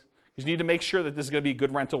deals. You need to make sure that this is going to be a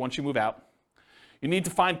good rental once you move out. You need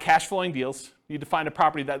to find cash flowing deals. You need to find a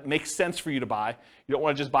property that makes sense for you to buy. You don't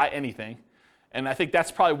want to just buy anything. And I think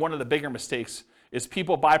that's probably one of the bigger mistakes is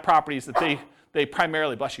people buy properties that they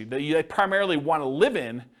primarily, bless you, they primarily want to live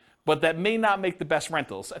in, but that may not make the best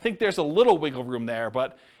rentals. I think there's a little wiggle room there,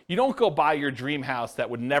 but you don't go buy your dream house that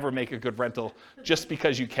would never make a good rental just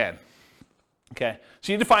because you can. Okay,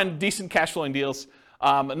 so you need to find decent cash flowing deals.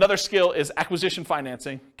 Another skill is acquisition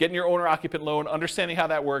financing, getting your owner-occupant loan, understanding how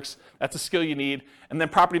that works. That's a skill you need. And then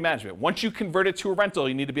property management. Once you convert it to a rental,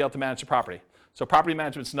 you need to be able to manage the property. So property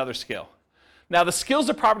management is another skill. Now, the skills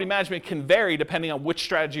of property management can vary depending on which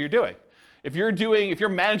strategy you're doing. If you're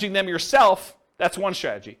managing them yourself, that's one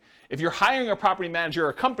strategy. If you're hiring a property manager or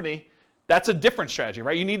a company, that's a different strategy,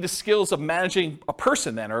 right? You need the skills of managing a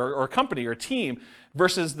person then, or a company or a team,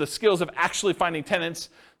 versus the skills of actually finding tenants,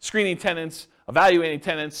 screening tenants, evaluating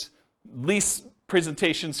tenants, lease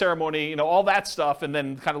presentation, ceremony, all that stuff, and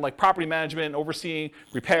then kind of like property management, overseeing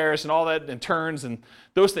repairs and all that, and turns and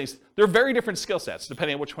those things. They're very different skill sets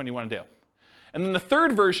depending on which one you want to do. And then the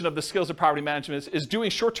third version of the skills of property management is doing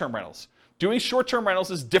short-term rentals. Doing short-term rentals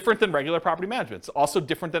is different than regular property management. It's also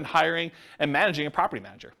different than hiring and managing a property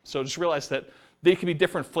manager. So just realize that they can be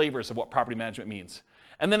different flavors of what property management means.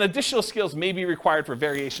 And then additional skills may be required for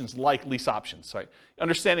variations like lease options. Right?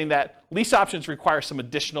 Understanding that lease options require some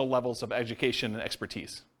additional levels of education and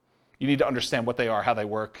expertise. You need to understand what they are, how they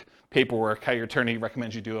work, paperwork, how your attorney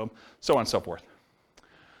recommends you do them, so on and so forth.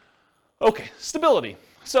 Okay, stability.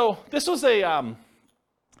 So this was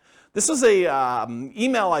This was a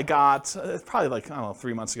email I got probably like, I don't know,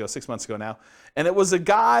 3 months ago, 6 months ago now. And it was a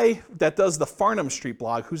guy that does the Farnham Street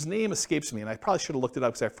blog, whose name escapes me, and I probably should have looked it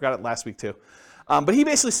up because I forgot it last week too. But he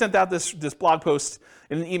basically sent out this blog post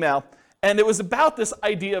in an email, and it was about this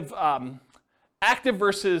idea of active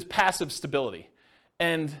versus passive stability.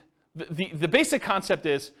 And the basic concept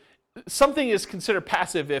is something is considered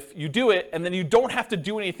passive if you do it, and then you don't have to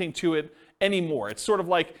do anything to it anymore. It's sort of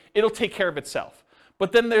like it'll take care of itself.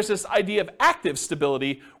 But then there's this idea of active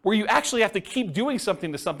stability where you actually have to keep doing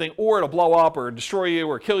something to something, or it'll blow up or destroy you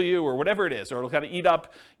or kill you or whatever it is, or it'll kind of eat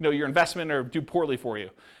up, your investment or do poorly for you.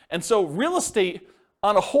 And so real estate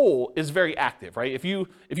on a whole is very active, right? If you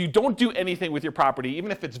don't do anything with your property, even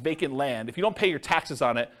if it's vacant land, if you don't pay your taxes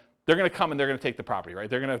on it, they're going to come and they're going to take the property, right?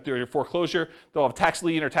 They're going to do your foreclosure, they'll have a tax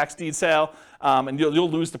lien or tax deed sale, and you'll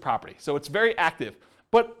lose the property. So it's very active.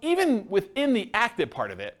 But even within the active part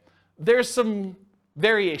of it, there's some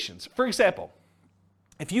variations. For example,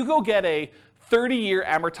 if you go get a 30-year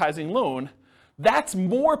amortizing loan, that's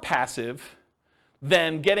more passive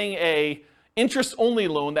than getting a interest-only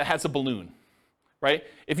loan that has a balloon, right?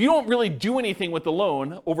 If you don't really do anything with the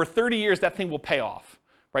loan, over 30 years, that thing will pay off,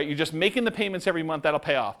 right? You're just making the payments every month, that'll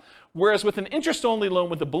pay off. Whereas with an interest-only loan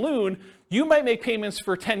with a balloon, you might make payments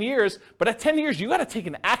for 10 years, but at 10 years, you got to take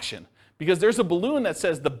an action, because there's a balloon that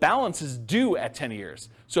says the balance is due at 10 years.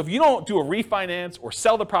 So if you don't do a refinance or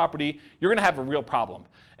sell the property, you're going to have a real problem.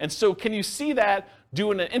 And so can you see that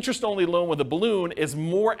doing an interest-only loan with a balloon is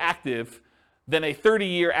more active than a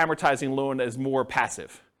 30-year amortizing loan that is more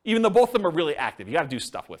passive? Even though both of them are really active. You got to do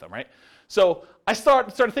stuff with them, right? So I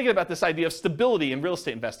started thinking about this idea of stability in real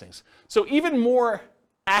estate investing. So even more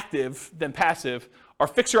active than passive are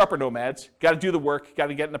fixer-upper nomads. Got to do the work, got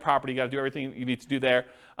to get in the property, got to do everything you need to do there.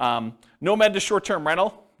 Nomad to short-term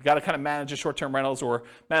rental. You got to kind of manage the short-term rentals or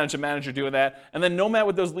manage a manager doing that. And then nomad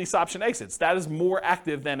with those lease option exits. That is more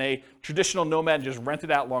active than a traditional nomad and just rent it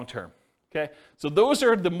out long-term. Okay? So those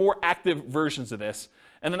are the more active versions of this.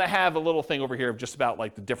 And then I have a little thing over here of just about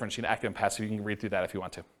like the difference between active and passive. You can read through that if you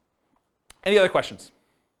want to. Any other questions?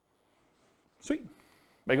 Sweet.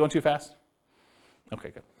 Am I going too fast? Okay,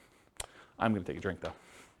 good. I'm going to take a drink though.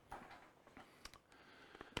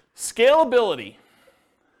 Scalability.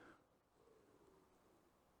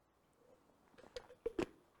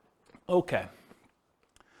 Okay.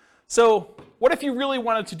 So what if you really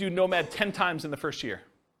wanted to do Nomad 10 times in the first year?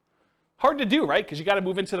 Hard to do, right? Because you got to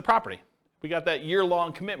move into the property. We got that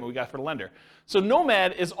year-long commitment we got for the lender. So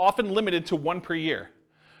Nomad is often limited to one per year.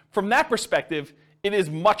 From that perspective, it is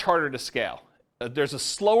much harder to scale. There's a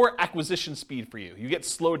slower acquisition speed for you. You get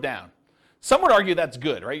slowed down. Some would argue that's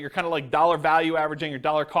good, right? You're kind of like dollar value averaging or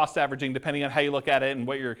dollar cost averaging, depending on how you look at it and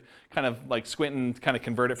what you're kind of like squinting to kind of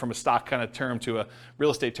convert it from a stock kind of term to a real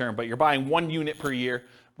estate term. But you're buying 1 unit per year,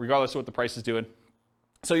 regardless of what the price is doing.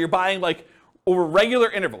 So you're buying like over regular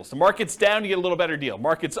intervals. The market's down, you get a little better deal.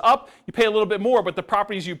 Market's up, you pay a little bit more, but the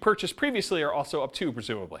properties you purchased previously are also up too,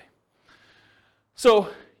 presumably. So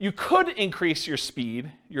you could increase your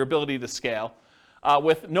speed, your ability to scale,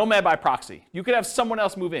 with Nomad by proxy. You could have someone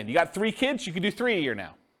else move in. You got 3 kids, you could do 3 a year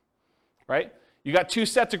now, right? You got 2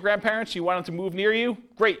 sets of grandparents, you want them to move near you,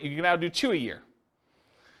 great, you can now do 2 a year.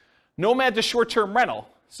 Nomad to short-term rental.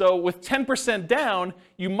 So with 10% down,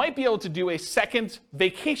 you might be able to do a second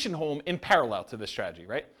vacation home in parallel to this strategy,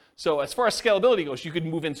 right? So as far as scalability goes, you could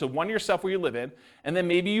move into one yourself where you live in, and then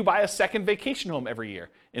maybe you buy a second vacation home every year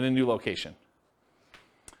in a new location.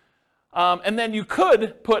 And then you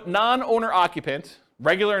could put non-owner occupant,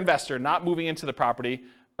 regular investor, not moving into the property,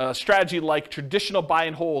 a strategy like traditional buy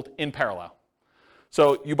and hold in parallel.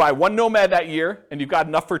 So you buy 1 Nomad that year, and you've got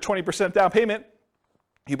enough for 20% down payment.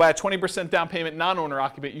 You buy a 20% down payment non-owner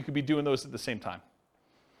occupant, you could be doing those at the same time.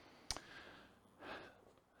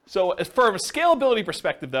 So as from a scalability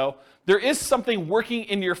perspective, though, there is something working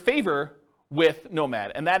in your favor with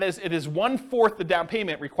Nomad, and that is it is 1/4 the down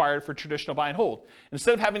payment required for traditional buy and hold.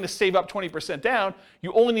 Instead of having to save up 20% down,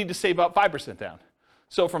 you only need to save up 5% down.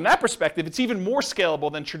 So from that perspective, it's even more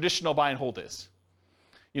scalable than traditional buy and hold is.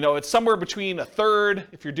 It's somewhere between 1/3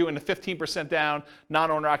 if you're doing the 15% down,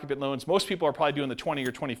 non-owner occupant loans. Most people are probably doing the 20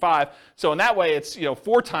 or 25. So in that way, it's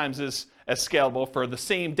 4 times as scalable. For the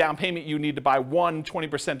same down payment you need to buy 1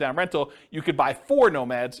 20% down rental, you could buy 4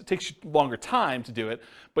 Nomads. It takes you longer time to do it,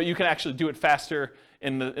 but you can actually do it faster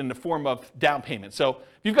in the form of down payment. So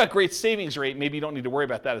if you've got great savings rate, maybe you don't need to worry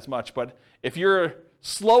about that as much. But if you're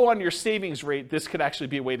slow on your savings rate, this could actually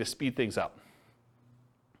be a way to speed things up.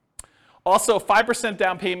 Also, 5%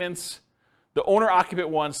 down payments, the owner-occupant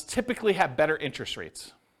ones typically have better interest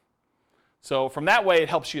rates. So from that way, it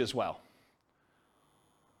helps you as well.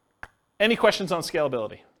 Any questions on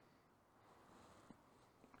scalability?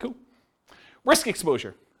 Risk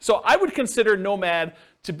exposure. So I would consider Nomad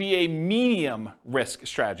to be a medium risk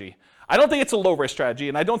strategy. I don't think it's a low risk strategy,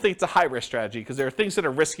 and I don't think it's a high risk strategy, because there are things that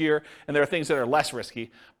are riskier and there are things that are less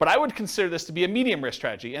risky. But I would consider this to be a medium risk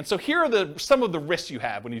strategy. And so here are some of the risks you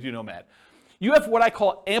have when you do Nomad. You have what I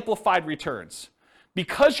call amplified returns.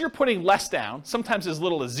 Because you're putting less down, sometimes as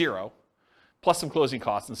little as 0, plus some closing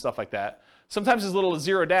costs and stuff like that, sometimes as little as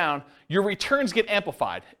 0 down, your returns get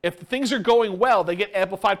amplified. If things are going well, they get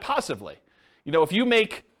amplified positively. You know, if you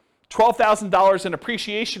make $12,000 in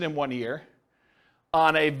appreciation in 1 year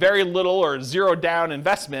on a very little or 0 down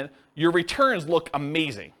investment, your returns look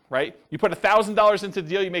amazing, right? You put $1,000 into the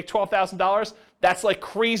deal, you make $12,000, that's like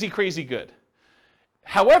crazy, crazy good.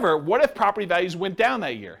 However, what if property values went down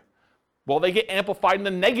that year? Well, they get amplified in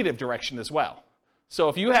the negative direction as well. So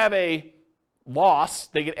if you have a loss,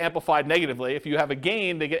 they get amplified negatively. If you have a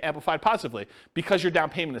gain, they get amplified positively because your down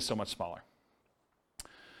payment is so much smaller.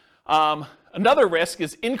 Another risk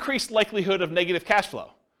is increased likelihood of negative cash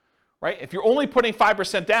flow, right? If you're only putting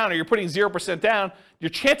 5% down or you're putting 0% down, your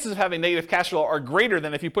chances of having negative cash flow are greater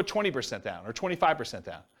than if you put 20% down or 25%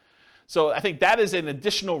 down. So I think that is an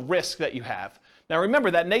additional risk that you have. Now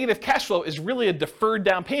remember, that negative cash flow is really a deferred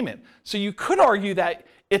down payment. So you could argue that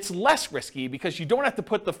it's less risky because you don't have to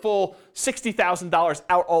put the full $60,000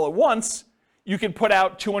 out all at once. You can put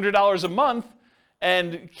out $200 a month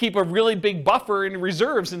and keep a really big buffer in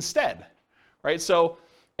reserves instead, right? So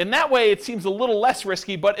in that way, it seems a little less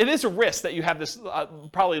risky, but it is a risk that you have this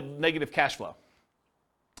probably negative cash flow.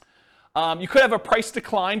 You could have a price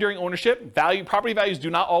decline during ownership. Property values do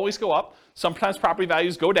not always go up. Sometimes property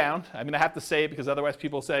values go down. I mean, I have to say it because otherwise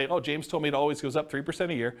people say, oh, James told me it always goes up 3%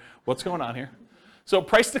 a year. What's going on here? So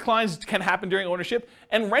price declines can happen during ownership,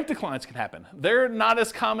 and rent declines can happen. They're not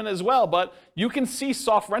as common as well, but you can see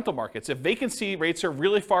soft rental markets. If vacancy rates are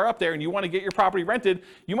really far up there and you want to get your property rented,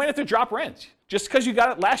 you might have to drop rent. Just because you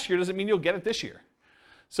got it last year doesn't mean you'll get it this year.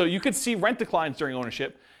 So you could see rent declines during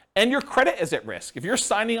ownership. And your credit is at risk. If you're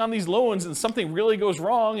signing on these loans and something really goes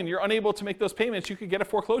wrong and you're unable to make those payments, you could get a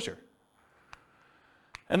foreclosure.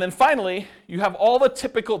 And then finally, you have all the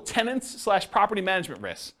typical tenants/property management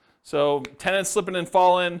risks. So tenants slipping and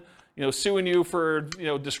falling, suing you for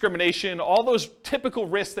discrimination, all those typical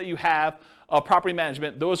risks that you have of property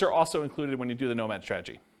management, those are also included when you do the Nomad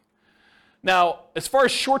strategy. Now, as far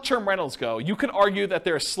as short-term rentals go, you could argue that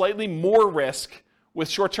there is slightly more risk with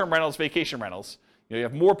short-term rentals, vacation rentals. You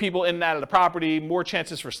have more people in and out of the property, more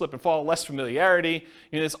chances for slip and fall, less familiarity.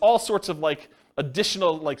 There's all sorts of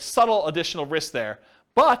additional, subtle additional risks there.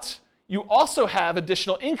 But you also have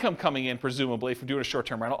additional income coming in, presumably, from doing a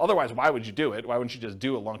short-term rental. Otherwise, why would you do it? Why wouldn't you just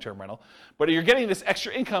do a long-term rental? But you're getting this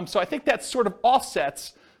extra income, so I think that sort of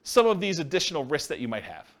offsets some of these additional risks that you might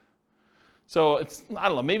have. So I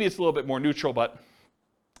don't know, maybe it's a little bit more neutral, but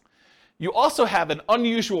you also have an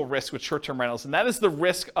unusual risk with short-term rentals, and that is the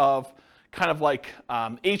risk of kind of like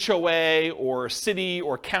HOA or city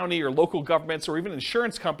or county or local governments or even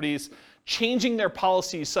insurance companies changing their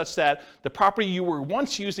policies such that the property you were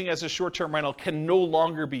once using as a short-term rental can no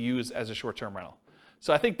longer be used as a short-term rental.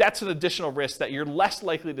 So I think that's an additional risk that you're less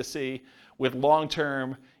likely to see with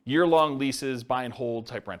long-term, year-long leases, buy and hold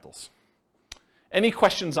type rentals. Any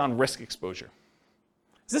questions on risk exposure?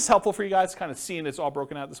 Is this helpful for you guys, kind of seeing it's all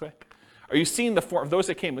broken out this way? Are you seeing the form, those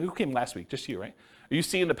that came, who came last week? Just you, right? Are you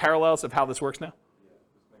seeing the parallels of how this works now? Yeah,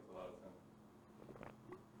 this makes a lot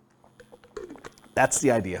of sense. That's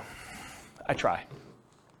the idea. I try.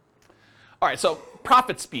 All right, so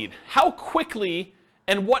profit speed. How quickly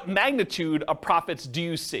and what magnitude of profits do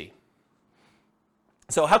you see?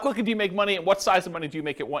 So how quickly do you make money and what size of money do you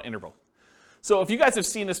make at what interval? So if you guys have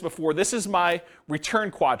seen this before, this is my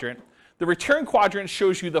return quadrant. The return quadrant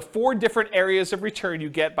shows you the 4 different areas of return you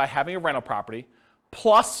get by having a rental property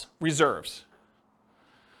plus reserves.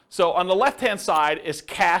 So on the left-hand side is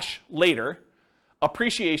cash later,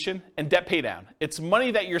 appreciation, and debt paydown. It's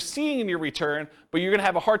money that you're seeing in your return, but you're going to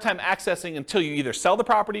have a hard time accessing until you either sell the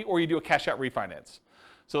property or you do a cash-out refinance.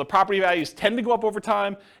 So the property values tend to go up over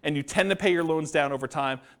time, and you tend to pay your loans down over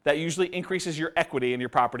time. That usually increases your equity in your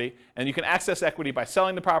property, and you can access equity by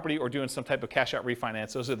selling the property or doing some type of cash-out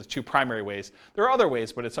refinance. Those are the 2 primary ways. There are other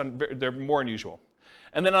ways, but they're more unusual.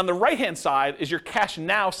 And then on the right-hand side is your cash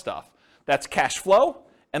now stuff. That's cash flow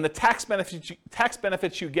and the tax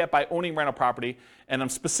benefits you get by owning rental property, and I'm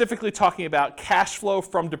specifically talking about cash flow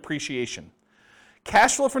from depreciation.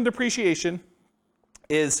 Cash flow from depreciation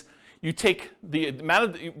is you take the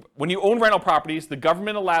amount of, when you own rental properties, the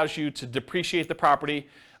government allows you to depreciate the property,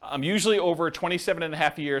 usually over 27 and a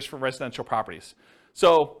half years for residential properties.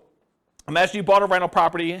 So imagine you bought a rental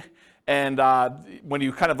property And when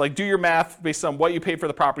you kind of like do your math based on what you paid for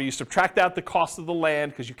the property, you subtract out the cost of the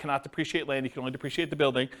land, because you cannot depreciate land, you can only depreciate the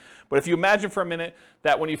building. But if you imagine for a minute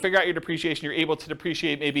that when you figure out your depreciation, you're able to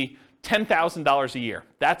depreciate maybe $10,000 a year.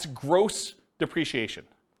 That's gross depreciation.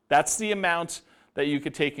 That's the amount that you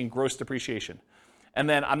could take in gross depreciation. And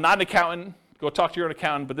then I'm not an accountant, go talk to your own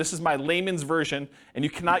accountant, but this is my layman's version, and you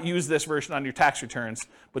cannot use this version on your tax returns,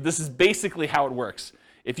 but this is basically how it works.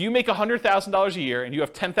 If you make $100,000 a year and you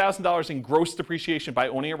have $10,000 in gross depreciation by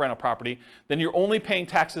owning a rental property, then you're only paying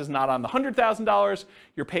taxes not on the $100,000,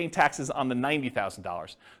 you're paying taxes on the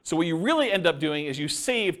 $90,000. So what you really end up doing is you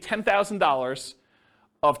save $10,000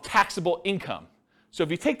 of taxable income. So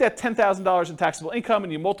if you take that $10,000 in taxable income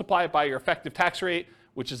and you multiply it by your effective tax rate,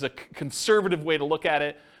 which is a conservative way to look at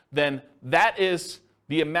it, then that is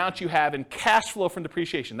the amount you have in cash flow from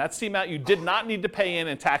depreciation. That's the amount you did not need to pay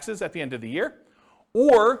in taxes at the end of the year,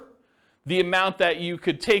 or the amount that you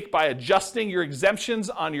could take by adjusting your exemptions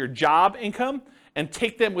on your job income and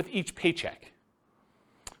take them with each paycheck.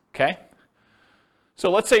 Okay? So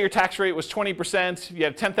let's say your tax rate was 20%, you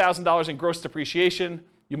had $10,000 in gross depreciation,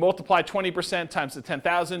 you multiply 20% times the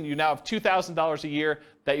 10,000, you now have $2,000 a year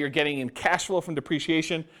that you're getting in cash flow from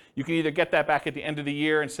depreciation. You can either get that back at the end of the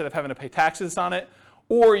year instead of having to pay taxes on it,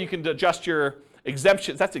 or you can adjust your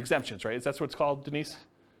exemptions. That's exemptions, right? That's what it's called, Denise?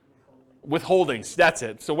 Withholdings, that's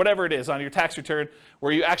it. So whatever it is on your tax return,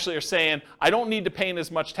 where you actually are saying, I don't need to pay in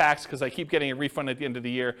as much tax because I keep getting a refund at the end of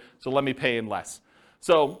the year, so let me pay in less.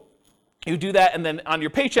 So you do that, and then on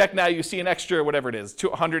your paycheck now you see an extra, whatever it is,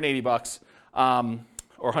 $180,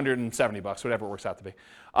 or 170 bucks, whatever it works out to be,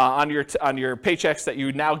 on your paychecks that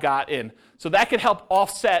you now got in. So that could help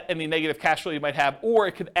offset any negative cash flow you might have, or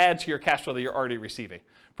it could add to your cash flow that you're already receiving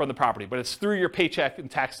from the property. But it's through your paycheck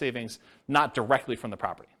and tax savings, not directly from the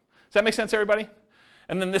property. Does that make sense, everybody?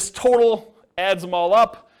 And then this total adds them all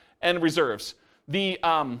up and reserves. The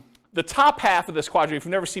top half of this quadrant, if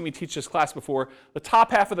you've never seen me teach this class before, the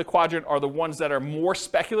top half of the quadrant are the ones that are more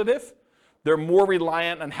speculative. They're more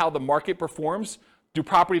reliant on how the market performs. Do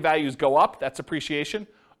property values go up? That's appreciation.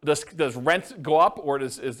 Does rent go up, or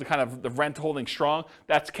is the kind of the rent holding strong?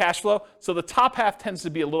 That's cash flow. So the top half tends to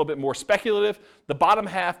be a little bit more speculative. The bottom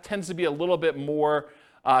half tends to be a little bit more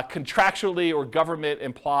contractually or government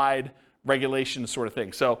implied regulation sort of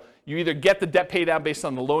thing. So you either get the debt pay down based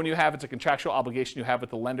on the loan you have, it's a contractual obligation you have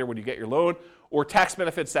with the lender when you get your loan, or tax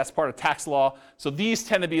benefits, that's part of tax law. So these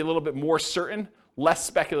tend to be a little bit more certain, less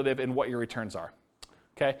speculative in what your returns are.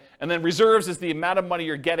 Okay? And then reserves is the amount of money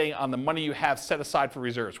you're getting on the money you have set aside for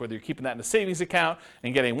reserves, whether you're keeping that in a savings account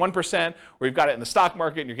and getting 1%, or you've got it in the stock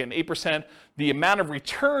market and you're getting 8%, the amount of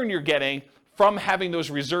return you're getting from having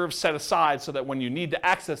those reserves set aside so that when you need to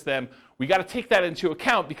access them, we got to take that into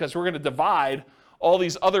account, because we're going to divide all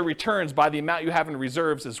these other returns by the amount you have in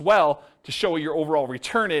reserves as well to show what your overall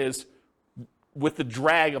return is with the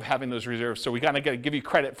drag of having those reserves. So we got to give you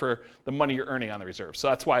credit for the money you're earning on the reserves. So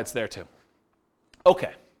that's why it's there too.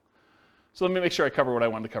 Okay, so let me make sure I cover what I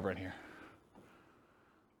wanted to cover in here.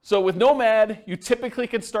 So with Nomad, you typically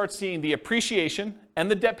can start seeing the appreciation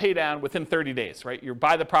and the debt pay down within 30 days, right? You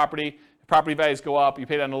buy the property values go up, you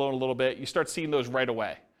pay down the loan a little bit, you start seeing those right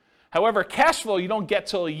away. However, cash flow you don't get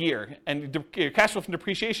till a year, and your cash flow from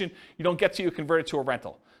depreciation you don't get till you convert it to a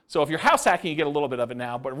rental. So if you're house hacking, you get a little bit of it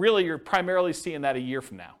now, but really you're primarily seeing that a year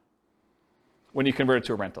from now when you convert it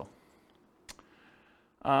to a rental.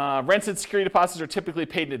 Rents and security deposits are typically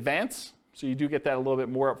paid in advance, so you do get that a little bit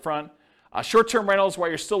more up front. Short-term rentals, while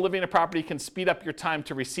you're still living in a property, can speed up your time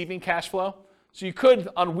to receiving cash flow. So you could,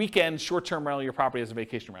 on weekends, short-term rental your property as a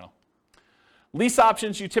vacation rental. Lease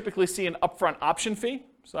options, you typically see an upfront option fee.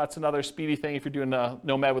 So that's another speedy thing if you're doing a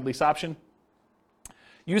Nomad with lease option.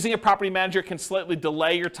 Using a property manager can slightly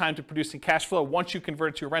delay your time to producing cash flow once you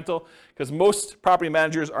convert it to a rental, because most property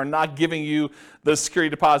managers are not giving you the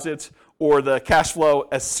security deposits or the cash flow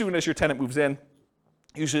as soon as your tenant moves in.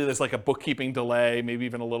 Usually there's like a bookkeeping delay, maybe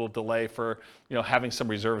even a little delay for having some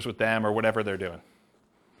reserves with them or whatever they're doing.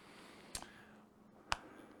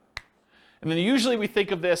 And then usually we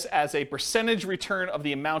think of this as a percentage return of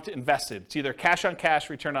the amount invested. It's either cash on cash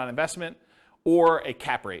return on investment or a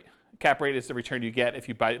cap rate. Cap rate is the return you get if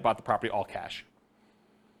you bought the property all cash.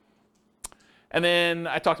 And then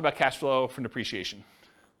I talked about cash flow from depreciation.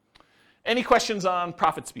 Any questions on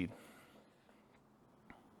profit speed?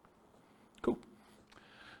 Cool.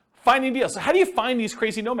 Finding deals. So how do you find these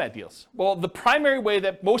crazy Nomad deals? Well, the primary way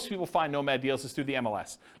that most people find Nomad deals is through the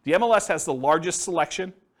MLS. The MLS has the largest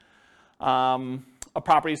selection of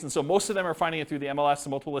properties, and so most of them are finding it through the MLS, the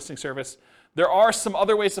multiple listing service. There are some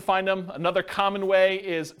other ways to find them. Another common way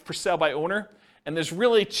is for sale by owner, And there's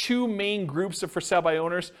really two main groups of for sale by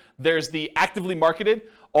owners. There's the actively marketed,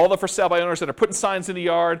 all the for sale by owners that are putting signs in the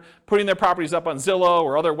yard, putting their properties up on Zillow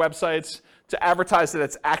or other websites to advertise that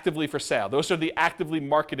it's actively for sale. Those are the actively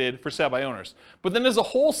marketed for sale by owners. But then there's a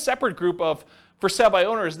whole separate group of for sale by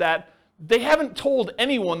owners that they haven't told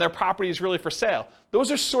anyone their property is really for sale.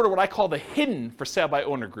 Those are sort of what I call the hidden for sale by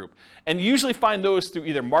owner group. And you usually find those through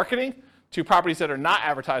either marketing to properties that are not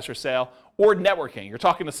advertised for sale, or networking. You're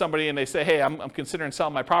talking to somebody and they say, hey, I'm considering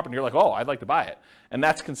selling my property. And you're like, oh, I'd like to buy it. And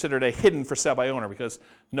that's considered a hidden for sale by owner because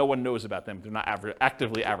no one knows about them. They're not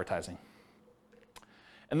actively advertising.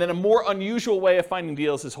 And then a more unusual way of finding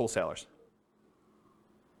deals is wholesalers.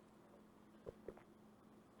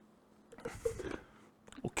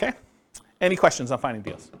 Okay. Any questions on finding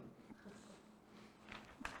deals?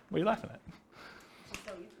 What are you laughing at?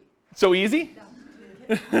 So easy.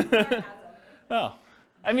 So easy? Oh.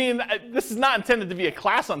 I mean, this is not intended to be a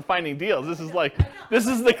class on finding deals. This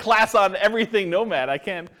is the class on everything Nomad. I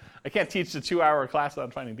can't teach the 2-hour class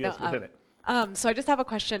on finding deals within it. So I just have a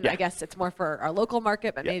question. Yeah. I guess it's more for our local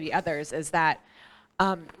market, but maybe others, is that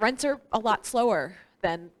rents are a lot slower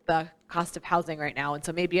than the cost of housing right now. And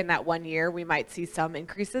so maybe in that 1 year, we might see some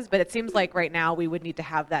increases, but it seems like right now we would need to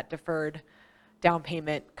have that deferred down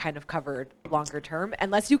payment kind of covered longer term,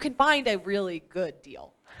 unless you can find a really good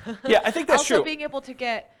deal. Yeah, I think that's also, true. being able to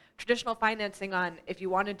get traditional financing on, if you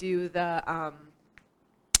want to do the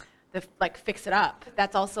like fix it up,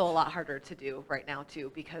 that's also a lot harder to do right now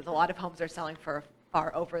too, because a lot of homes are selling for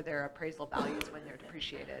far over their appraisal values when they're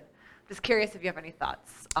depreciated. Just curious if you have any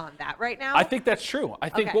thoughts on that right now. I think that's true. I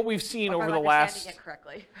think what we've seen over the last, it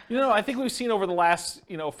correctly. I think we've seen over the last,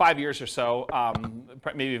 5 years or so,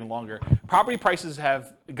 maybe even longer, property prices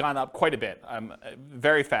have gone up quite a bit,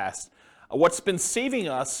 very fast. What's been saving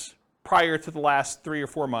us prior to the last 3 or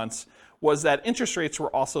 4 months was that interest rates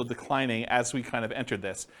were also declining as we kind of entered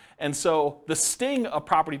this. And so the sting of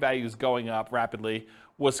property values going up rapidly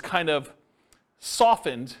was kind of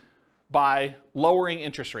softened by lowering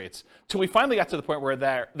interest rates till we finally got to the point where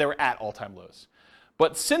they were at all-time lows.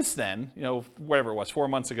 But since then, whatever it was, 4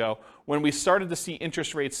 months ago, when we started to see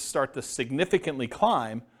interest rates start to significantly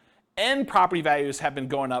climb, and property values have been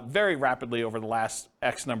going up very rapidly over the last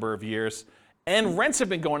X number of years, and rents have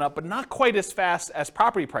been going up, but not quite as fast as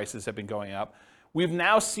property prices have been going up, we've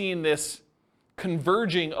now seen this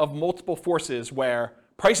converging of multiple forces where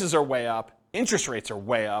prices are way up, interest rates are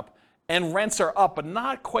way up, and rents are up, but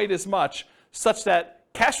not quite as much, such that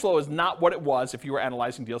cash flow is not what it was if you were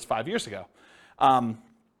analyzing deals 5 years ago.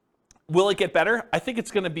 Will it get better? I think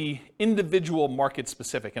it's going to be individual market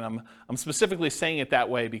specific, and I'm specifically saying it that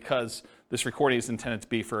way because this recording is intended to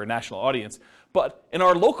be for a national audience. But in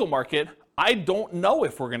our local market, I don't know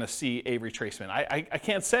if we're going to see a retracement. I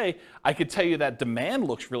can't say. I could tell you that demand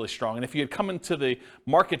looks really strong, and if you had come into the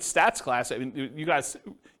market stats class, I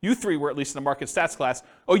mean, you three were at least in the market stats class.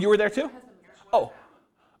 Oh, you were there too? Oh,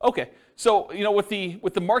 okay. So with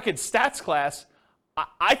the market stats class,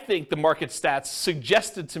 I think the market stats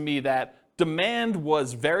suggested to me that demand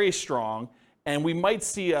was very strong and we might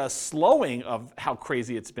see a slowing of how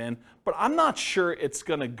crazy it's been, but I'm not sure it's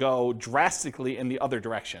going to go drastically in the other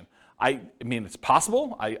direction. I mean, it's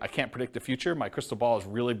possible. I can't predict the future. My crystal ball is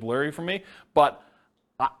really blurry for me, but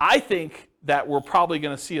I think that we're probably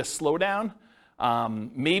going to see a slowdown,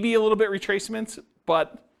 maybe a little bit retracements,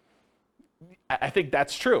 but I think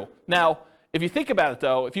that's true. Now, if you think about it,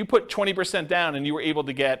 though, if you put 20% down and you were able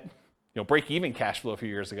to get break-even cash flow a few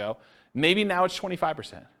years ago, maybe now it's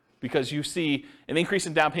 25% because you see an increase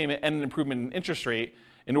in down payment and an improvement in interest rate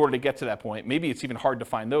in order to get to that point. Maybe it's even hard to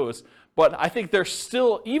find those. But I think there's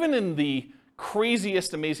still, even in the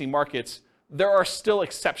craziest, amazing markets, there are still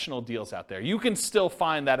exceptional deals out there. You can still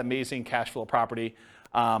find that amazing cash flow property.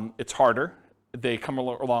 It's harder. They come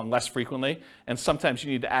along less frequently, and sometimes you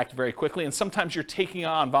need to act very quickly, and sometimes you're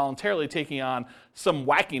voluntarily taking on some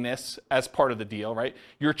wackiness as part of the deal, right?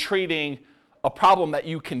 You're trading a problem that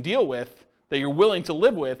you can deal with, that you're willing to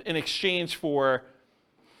live with, in exchange for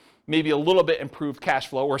maybe a little bit improved cash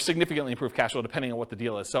flow or significantly improved cash flow, depending on what the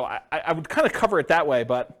deal is. So I would kind of cover it that way,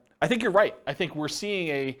 but I think you're right. I think we're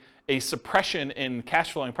seeing a suppression in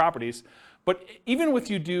cash flowing properties, but even with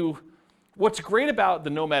what's great about the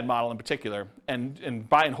Nomad model in particular, and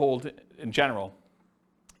buy and hold in general,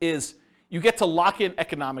 is you get to lock in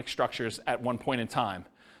economic structures at one point in time.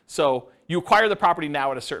 So you acquire the property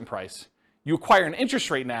now at a certain price. You acquire an interest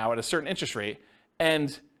rate now at a certain interest rate.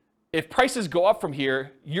 And if prices go up from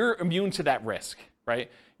here, you're immune to that risk, right?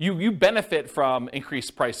 You benefit from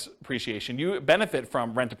increased price appreciation. You benefit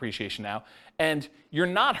from rent appreciation now. And you're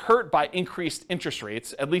not hurt by increased interest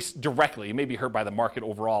rates, at least directly. You may be hurt by the market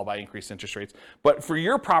overall by increased interest rates. But for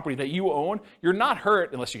your property that you own, you're not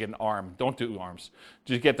hurt unless you get an ARM. Don't do ARMs.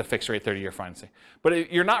 Just get the fixed rate 30-year financing.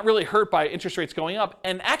 But you're not really hurt by interest rates going up.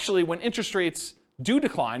 And actually, when interest rates do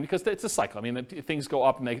decline, because it's a cycle. I mean, things go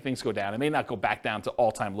up and things go down. It may not go back down to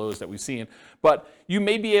all-time lows that we've seen, but you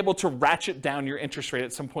may be able to ratchet down your interest rate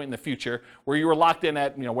at some point in the future where you were locked in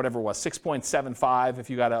at, whatever it was, 6.75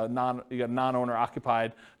 if you got a non-owner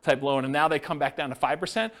occupied type loan, and now they come back down to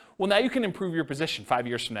 5%. Well, now you can improve your position 5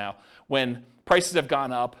 years from now when prices have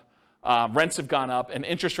gone up, rents have gone up, and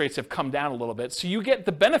interest rates have come down a little bit. So you get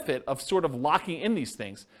the benefit of sort of locking in these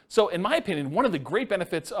things. So in my opinion, one of the great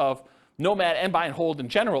benefits of Nomad and buy and hold in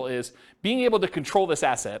general is being able to control this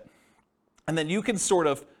asset, and then you can sort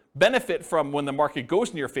of benefit from when the market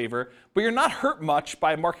goes in your favor, but you're not hurt much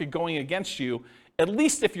by a market going against you, at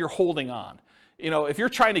least if you're holding on. If you're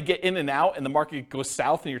trying to get in and out and the market goes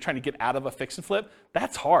south and you're trying to get out of a fix and flip,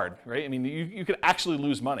 that's hard, right? I mean, you could actually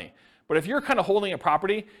lose money. But if you're kind of holding a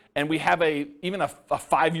property and we have even a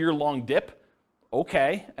 5-year long dip,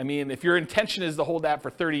 okay. I mean, if your intention is to hold that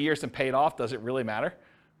for 30 years and pay it off, does it really matter?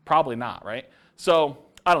 Probably not, right? So,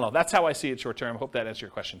 I don't know. That's how I see it short term. Hope that answered your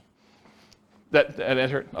question. That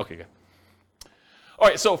answered? Okay, good. All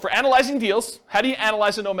right, so for analyzing deals, how do you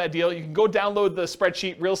analyze a Nomad deal? You can go download the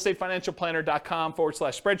spreadsheet,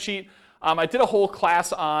 realestatefinancialplanner.com/spreadsheet. I did a whole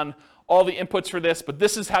class on all the inputs for this, but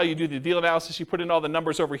this is how you do the deal analysis. You put in all the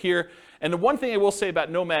numbers over here. And the one thing I will say about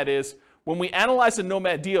Nomad is when we analyze a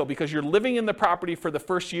Nomad deal, because you're living in the property for the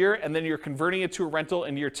first year and then you're converting it to a rental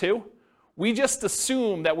in year 2, we just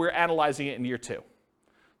assume that we're analyzing it in year 2.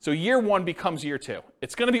 So year 1 becomes year 2.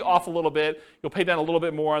 It's going to be off a little bit. You'll pay down a little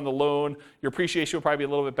bit more on the loan. Your appreciation will probably be a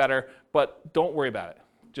little bit better, but don't worry about it.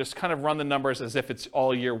 Just kind of run the numbers as if it's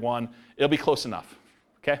all year 1. It'll be close enough,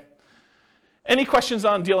 okay? Any questions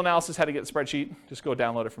on deal analysis, how to get the spreadsheet? Just go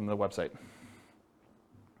download it from the website.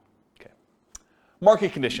 Okay.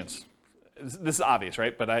 Market conditions. This is obvious,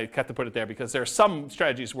 right? But I had to put it there because there are some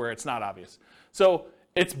strategies where it's not obvious. So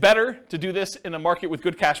it's better to do this in a market with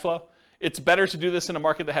good cash flow. It's better to do this in a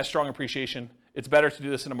market that has strong appreciation. It's better to do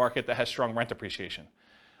this in a market that has strong rent appreciation.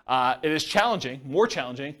 It is challenging, more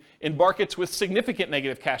challenging, in markets with significant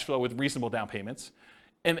negative cash flow with reasonable down payments.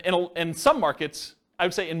 And in some markets, I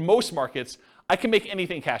would say in most markets, I can make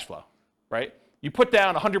anything cash flow, right? You put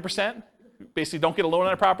down 100%, basically don't get a loan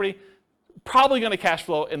on a property, probably going to cash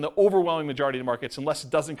flow in the overwhelming majority of the markets unless it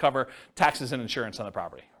doesn't cover taxes and insurance on the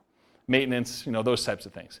property. Maintenance, those types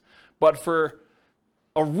of things. But for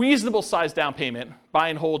a reasonable size down payment, buy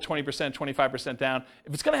and hold 20%, 25% down,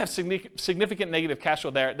 if it's going to have significant negative cash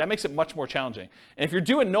flow there, that makes it much more challenging. And if you're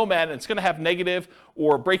doing Nomad and it's going to have negative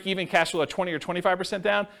or break-even cash flow at 20 or 25%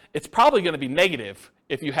 down, it's probably going to be negative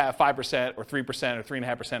if you have 5% or 3% or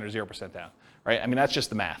 3.5% or 0% down, right? I mean, that's just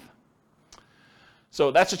the math. So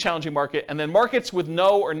that's a challenging market. And then markets with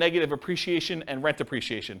no or negative appreciation and rent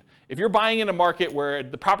appreciation. If you're buying in a market where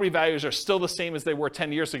the property values are still the same as they were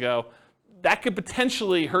 10 years ago, that could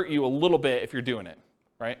potentially hurt you a little bit if you're doing it,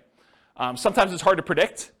 right? Sometimes it's hard to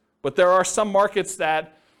predict, but there are some markets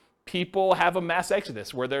that people have a mass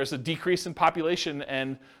exodus where there's a decrease in population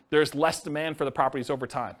and there's less demand for the properties over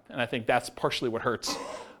time. And I think that's partially what hurts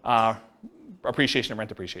appreciation and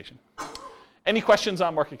rent appreciation. Any questions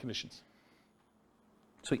on market conditions?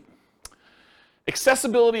 Sweet.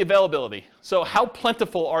 Accessibility, availability. So how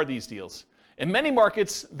plentiful are these deals? In many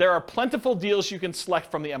markets, there are plentiful deals you can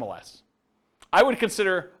select from the MLS. I would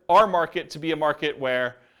consider our market to be a market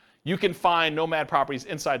where you can find Nomad properties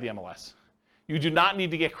inside the MLS. You do not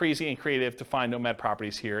need to get crazy and creative to find Nomad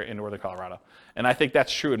properties here in Northern Colorado. And I think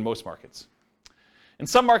that's true in most markets. In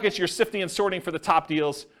some markets, you're sifting and sorting for the top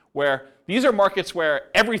deals where these are markets where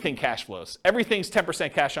everything cash flows. Everything's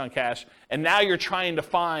 10% cash on cash. And now you're trying to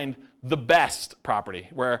find the best property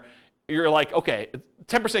where you're like, okay,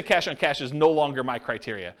 10% cash on cash is no longer my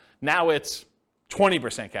criteria. Now it's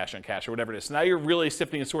 20% cash on cash or whatever it is. So now you're really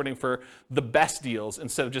sifting and sorting for the best deals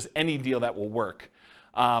instead of just any deal that will work.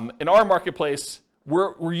 In our marketplace,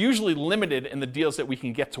 we're usually limited in the deals that we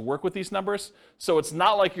can get to work with these numbers. So it's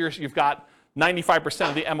not like you've got 95%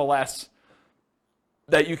 of the MLS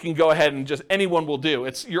that you can go ahead and just anyone will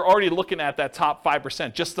do. You're already looking at that top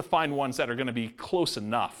 5% just to find ones that are going to be close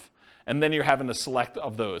enough. And then you're having to select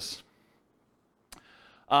of those.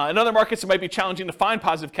 In other markets, it might be challenging to find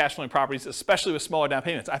positive cash flowing properties, especially with smaller down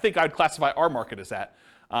payments. I think I'd classify our market as that.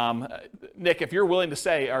 Nick, if you're willing to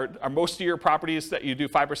say, are most of your properties that you do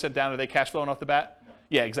 5% down, are they cash flowing off the bat?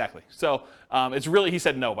 Yeah, exactly. So it's really, he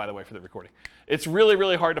said no, by the way, for the recording. It's really,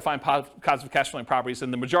 really hard to find positive cash flowing properties.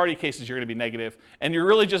 In the majority of cases, you're going to be negative, and you're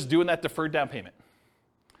really just doing that deferred down payment.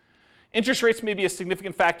 Interest rates may be a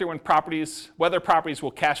significant factor when whether properties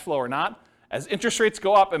will cash flow or not. As interest rates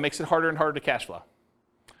go up, it makes it harder and harder to cash flow.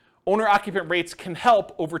 Owner-occupant rates can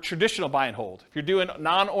help over traditional buy and hold. If you're doing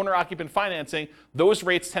non-owner-occupant financing, those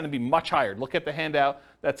rates tend to be much higher. Look at the handout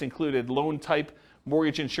that's included, loan type,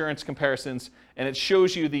 mortgage insurance comparisons, and it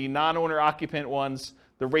shows you the non-owner-occupant ones,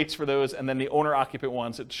 the rates for those, and then the owner-occupant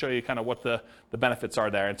ones that show you kind of what the benefits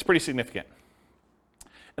are there. It's pretty significant.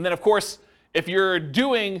 And then, of course, if you're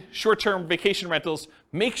doing short-term vacation rentals,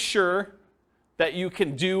 make sure that you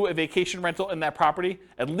can do a vacation rental in that property,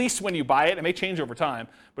 at least when you buy it. It may change over time,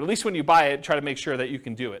 but at least when you buy it, try to make sure that you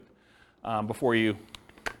can do it before you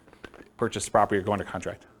purchase the property or go under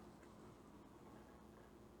contract.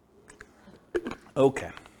 Okay.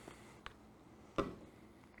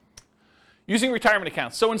 Using retirement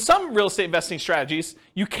accounts. So in some real estate investing strategies,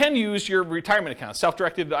 you can use your retirement account,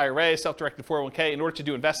 self-directed IRA, self-directed 401k in order to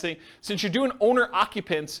do investing. Since you're doing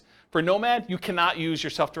owner-occupants for Nomad, you cannot use your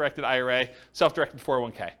self-directed IRA, self-directed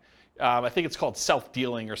 401k. I think it's called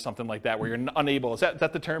self-dealing or something like that, where you're unable. Is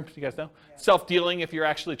that the term? Do you guys know? Yeah. Self-dealing if you're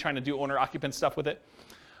actually trying to do owner-occupant stuff with it.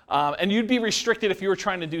 And you'd be restricted if you were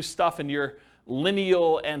trying to do stuff in your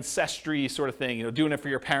lineal ancestry sort of thing, doing it for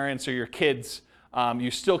your parents or your kids.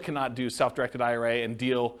 You still cannot do self-directed IRA and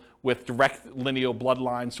deal with direct lineal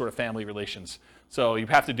bloodline sort of family relations. So you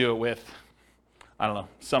have to do it with, I don't know,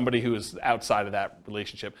 somebody who is outside of that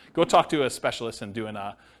relationship. Go talk to a specialist in doing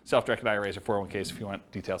self-directed IRAs or 401ks if you want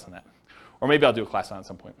details on that. Or maybe I'll do a class on it at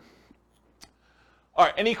some point. All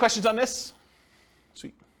right, any questions on this?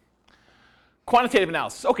 Sweet. Quantitative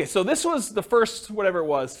analysis. Okay, so this was the first, whatever it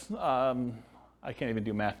was. I can't even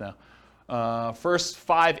do math now. First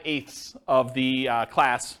 5/8 of the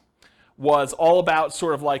class was all about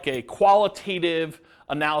sort of like a qualitative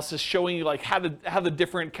analysis showing you like how the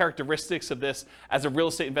different characteristics of this as a real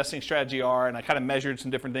estate investing strategy are, and I kind of measured some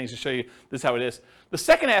different things to show you this is how it is. The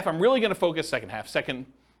second half, I'm really going to focus, second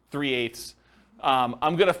 3/8.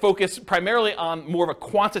 I'm going to focus primarily on more of a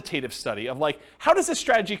quantitative study of like, how does this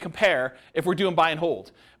strategy compare if we're doing buy and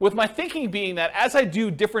hold? With my thinking being that as I do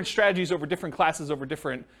different strategies over different classes, over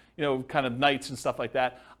different, kind of nights and stuff like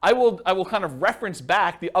that, I will kind of reference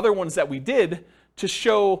back the other ones that we did to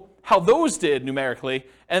show how those did numerically,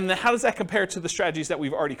 and then how does that compare to the strategies that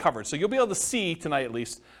we've already covered. So you'll be able to see tonight at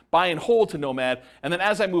least buy and hold to Nomad, and then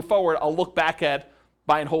as I move forward, I'll look back at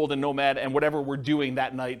buy and hold and Nomad and whatever we're doing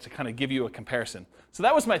that night to kind of give you a comparison. So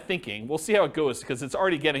that was my thinking. We'll see how it goes because it's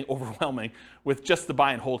already getting overwhelming with just the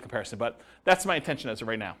buy and hold comparison, but that's my intention as of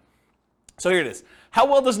right now. So here it is. How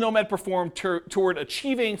well does Nomad perform toward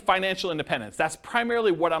achieving financial independence? That's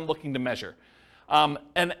primarily what I'm looking to measure. And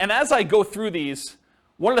as I go through these,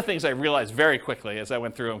 one of the things I realized very quickly as I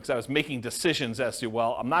went through them, because I was making decisions as to,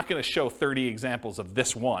 well, I'm not going to show 30 examples of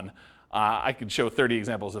this one. I could show 30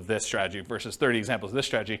 examples of this strategy versus 30 examples of this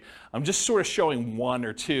strategy. I'm just sort of showing one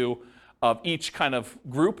or two of each kind of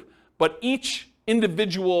group, but each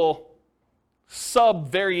individual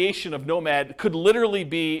sub-variation of Nomad could literally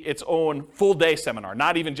be its own full-day seminar,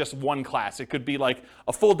 not even just one class. It could be like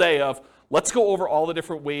a full day of, let's go over all the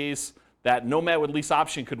different ways that Nomad with lease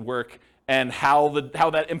option could work and how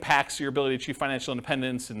that impacts your ability to achieve financial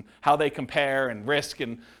independence and how they compare and risk.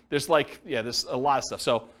 And there's there's a lot of stuff.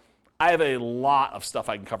 So I have a lot of stuff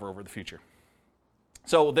I can cover over the future.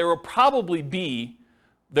 So there will probably be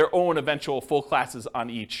their own eventual full classes on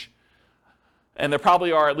each. And there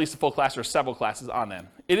probably are at least a full class or several classes on them.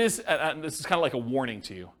 It is, and this is kind of like a warning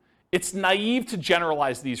to you, it's naive to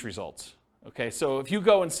generalize these results. Okay, so if you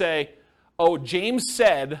go and say, oh, James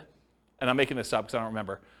said, and I'm making this up because I don't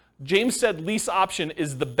remember, James said lease option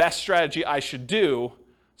is the best strategy I should do,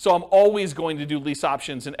 so I'm always going to do lease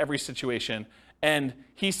options in every situation. And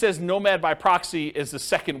he says Nomad by proxy is the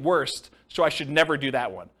second worst, so I should never do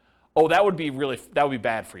that one. Oh, that would be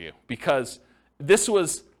bad for you, because this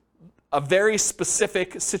was a very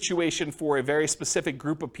specific situation for a very specific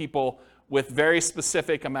group of people with very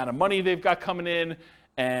specific amount of money they've got coming in,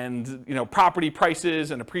 and property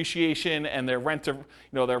prices and appreciation and their rent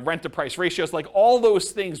to price ratios. Like all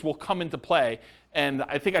those things will come into play. And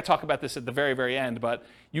I think I talk about this at the very, very end, but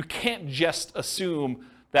you can't just assume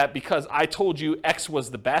that because I told you X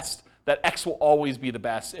was the best, that X will always be the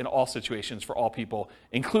best in all situations for all people,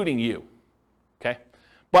 including you. Okay?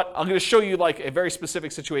 But I'm going to show you like a very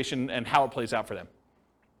specific situation and how it plays out for them.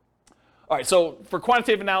 All right, so for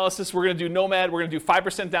quantitative analysis, we're going to do Nomad. We're going to do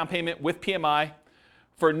 5% down payment with PMI.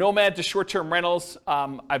 For Nomad to short-term rentals,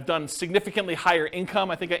 I've done significantly higher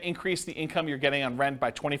income. I think I increased the income you're getting on rent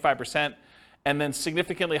by 25%, and then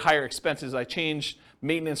significantly higher expenses. I changed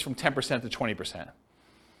maintenance from 10% to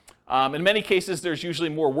 20%. In many cases, there's usually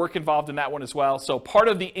more work involved in that one as well. So part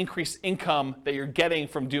of the increased income that you're getting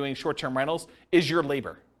from doing short-term rentals is your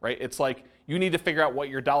labor, right? It's like you need to figure out what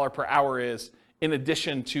your dollar per hour is in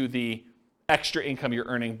addition to the extra income you're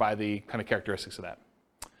earning by the kind of characteristics of that.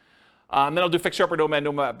 Then I'll do fixture upper Nomad,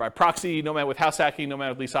 Nomad by proxy, Nomad with house hacking, Nomad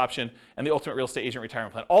with lease option, and the ultimate real estate agent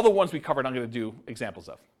retirement plan. All the ones we covered, I'm going to do examples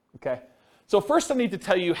of. Okay. So first, I need to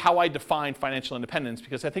tell you how I define financial independence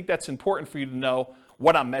because I think that's important for you to know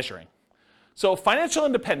what I'm measuring. So financial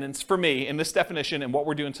independence for me in this definition and what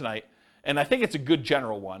we're doing tonight, and I think it's a good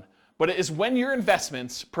general one, but it is when your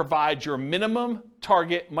investments provide your minimum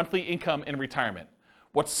target monthly income in retirement.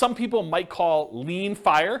 What some people might call lean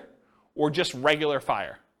FIRE or just regular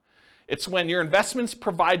FIRE. It's when your investments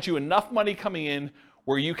provide you enough money coming in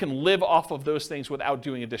where you can live off of those things without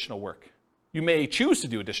doing additional work. You may choose to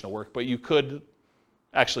do additional work, but you could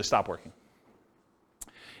actually stop working.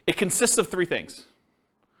 It consists of three things.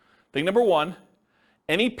 Thing number one,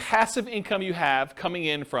 any passive income you have coming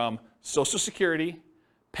in from Social Security,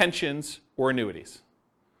 pensions, or annuities.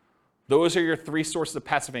 Those are your three sources of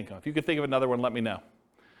passive income. If you could think of another one, let me know.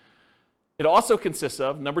 It also consists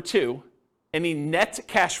of, number two, any net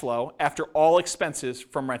cash flow after all expenses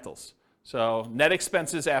from rentals. So net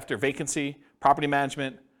expenses after vacancy, property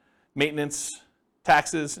management, maintenance,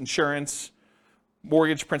 taxes, insurance,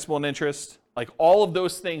 mortgage, principal, and interest. Like all of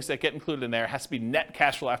those things that get included in there has to be net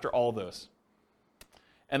cash flow after all of those.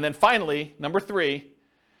 And then finally, number three,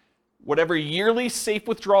 whatever yearly safe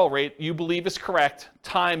withdrawal rate you believe is correct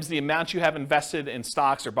times the amount you have invested in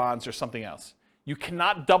stocks or bonds or something else. You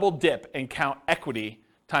cannot double dip and count equity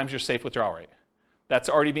times your safe withdrawal rate. That's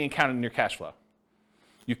already being counted in your cash flow.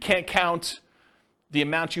 You can't count the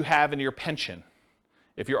amount you have in your pension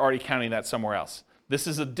if you're already counting that somewhere else. This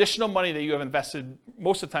is additional money that you have invested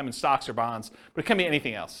most of the time in stocks or bonds, but it can be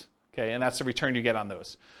anything else, okay? And that's the return you get on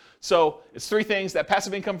those. So it's three things: that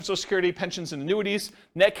passive income from Social Security, pensions, and annuities,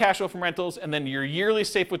 net cash flow from rentals, and then your yearly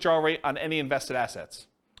safe withdrawal rate on any invested assets,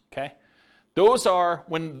 okay? Those are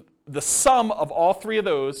when the sum of all three of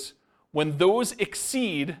those, when those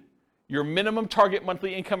exceed your minimum target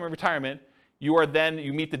monthly income in retirement, you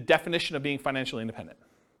meet the definition of being financially independent.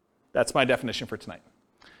 That's my definition for tonight.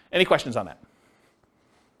 Any questions on that?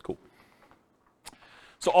 Cool.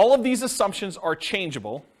 So all of these assumptions are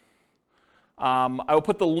changeable. I will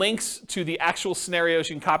put the links to the actual scenarios.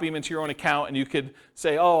 You can copy them into your own account, and you could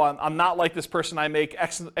say, oh, I'm not like this person. I make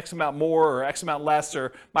X amount more or X amount less,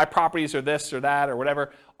 or my properties are this or that or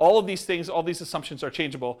whatever. All of these things, all these assumptions are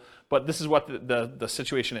changeable, but this is what the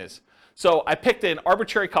situation is. So I picked an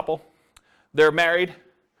arbitrary couple. They're married.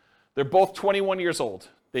 They're both 21 years old.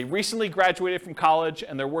 They recently graduated from college,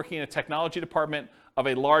 and they're working in a technology department of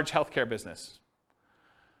a large healthcare business.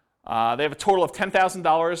 They have a total of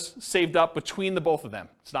 $10,000 saved up between the both of them.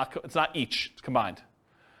 It's not each, it's combined.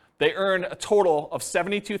 They earn a total of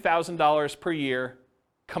 $72,000 per year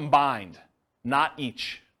combined, not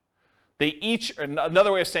each.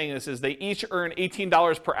 Another way of saying this is they each earn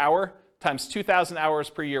 $18 per hour times 2,000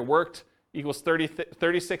 hours per year worked equals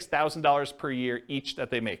 $36,000 per year each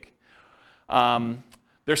that they make.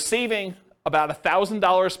 They're saving about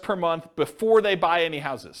 $1,000 per month before they buy any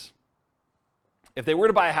houses. If they were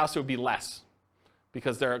to buy a house, it would be less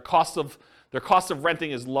because their cost of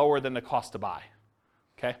renting is lower than the cost to buy.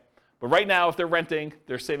 Okay? But right now, if they're renting,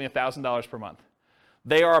 they're saving $1,000 per month.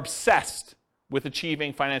 They are obsessed with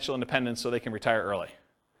achieving financial independence so they can retire early.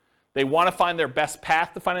 They want to find their best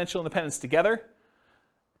path to financial independence together.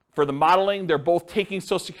 For the modeling, they're both taking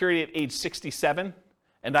Social Security at age 67,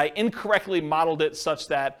 and I incorrectly modeled it such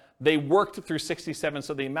that they worked through 67,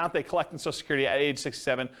 so the amount they collect in Social Security at age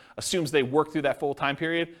 67 assumes they work through that full time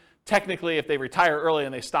period. Technically, if they retire early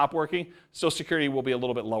and they stop working, Social Security will be a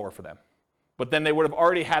little bit lower for them. But then they would have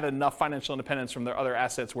already had enough financial independence from their other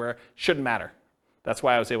assets where it shouldn't matter. That's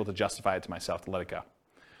why I was able to justify it to myself to let it go.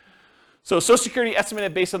 So Social Security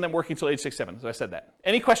estimated based on them working until age 67. So I said that.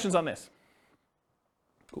 Any questions on this?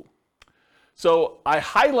 Cool. So I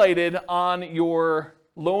highlighted on your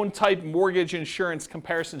loan type mortgage insurance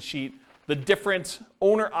comparison sheet the different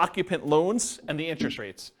owner-occupant loans and the interest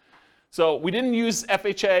rates. So we didn't use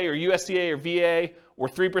FHA or USDA or VA or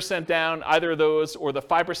 3% down, either of those, or the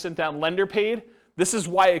 5% down lender paid. This is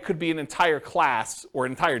why it could be an entire class or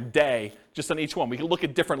an entire day just on each one. We could look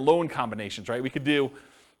at different loan combinations, right? We could do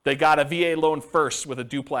They got a VA loan first with a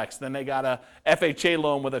duplex, then they got a FHA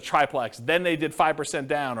loan with a triplex, then they did 5%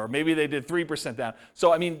 down, or maybe they did 3% down.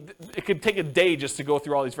 So, I mean, it could take a day just to go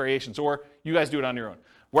through all these variations, or you guys do it on your own.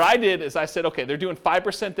 What I did is I said, okay, they're doing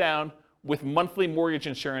 5% down with monthly mortgage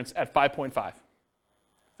insurance at 5.5.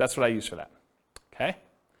 That's what I use for that, okay?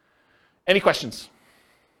 Any questions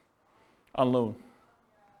on loan?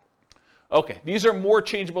 Okay, these are more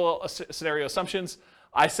changeable scenario assumptions.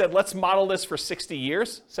 I said, let's model this for 60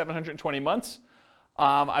 years, 720 months.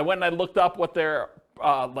 I went and I looked up what their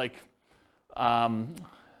kind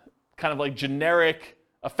of like generic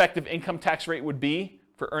effective income tax rate would be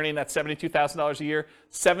for earning that $72,000 a year.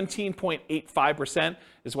 17.85%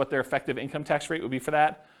 is what their effective income tax rate would be for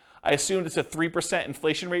that. I assumed it's a 3%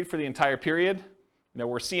 inflation rate for the entire period. You know,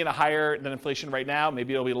 we're seeing a higher than inflation right now.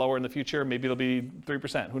 Maybe it'll be lower in the future. Maybe it'll be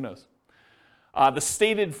 3%. Who knows?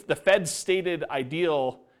 The Fed's stated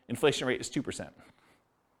ideal inflation rate is 2%,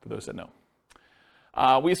 for those that know.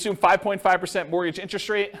 We assume 5.5% mortgage interest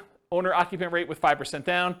rate, owner-occupant rate with 5%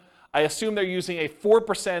 down. I assume they're using a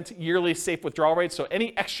 4% yearly safe withdrawal rate. So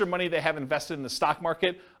any extra money they have invested in the stock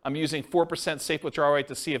market, I'm using 4% safe withdrawal rate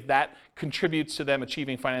to see if that contributes to them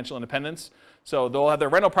achieving financial independence. So they'll have their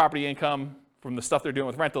rental property income from the stuff they're doing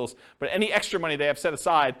with rentals, but any extra money they have set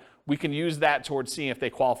aside, we can use that towards seeing if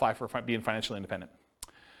they qualify for being financially independent.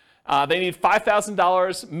 They need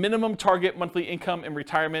 $5,000 minimum target monthly income in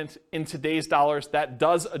retirement in today's dollars. That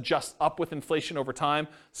does adjust up with inflation over time.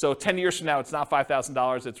 So 10 years from now, it's not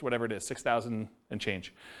 $5,000, it's whatever it is, $6,000 and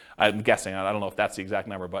change. I'm guessing, I don't know if that's the exact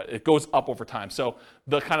number, but it goes up over time. So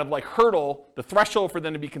the kind of like hurdle, the threshold for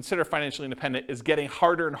them to be considered financially independent is getting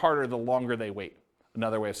harder and harder the longer they wait.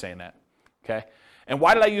 Another way of saying that, okay? And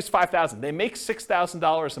why did I use 5,000? They make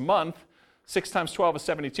 $6,000 a month. 6 times 12 is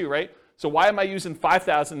 72, right? So why am I using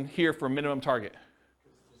 5,000 here for a minimum target?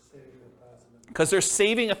 Because they're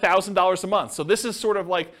saving $1,000 a month. So this is sort of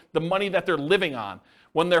like the money that they're living on.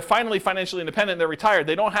 When they're finally financially independent, they're retired,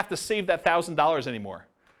 they don't have to save that $1,000 anymore.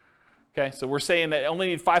 Okay, so we're saying that they only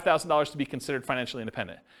need $5,000 to be considered financially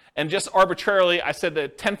independent. And just arbitrarily, I said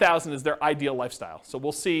that 10,000 is their ideal lifestyle. So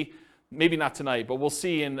we'll see, maybe not tonight, but we'll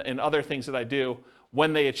see in other things that I do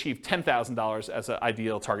when they achieve $10,000 as an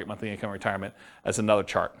ideal target monthly income retirement as another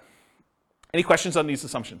chart. Any questions on these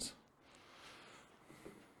assumptions?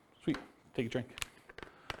 Sweet, take a drink.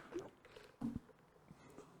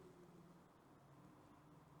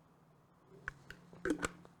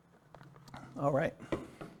 All right.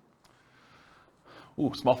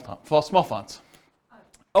 Ooh, small fonts.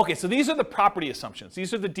 Okay, so these are the property assumptions.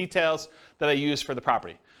 These are the details that I use for the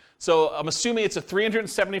property. So I'm assuming it's a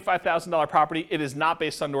 $375,000 property. It is not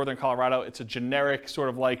based on Northern Colorado. It's a generic sort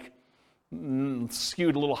of like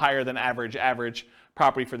skewed a little higher than average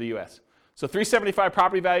property for the U.S. So 375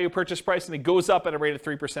 property value, purchase price, and it goes up at a rate of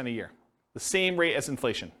 3% a year. The same rate as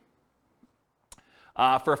inflation.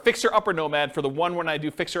 For a fixer-upper Nomad, for the one when I do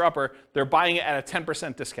fixer-upper, they're buying it at a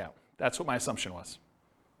 10% discount. That's what my assumption was.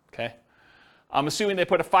 Okay. I'm assuming they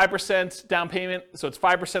put a 5% down payment, so it's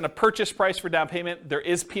 5% of purchase price for down payment. There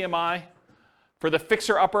is PMI. For the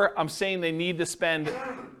fixer-upper, I'm saying they need to spend,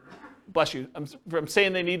 bless you, I'm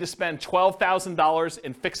saying they need to spend $12,000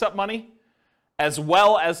 in fix-up money, as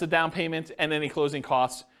well as the down payment and any closing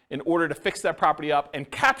costs in order to fix that property up and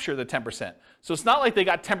capture the 10%. So it's not like they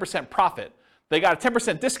got 10% profit. They got a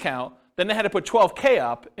 10% discount, then they had to put $12K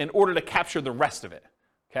up in order to capture the rest of it,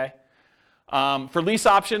 okay? For lease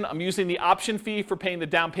option, I'm using the option fee for paying the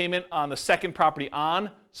down payment on the second property on,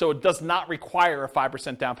 so it does not require a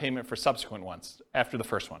 5% down payment for subsequent ones after the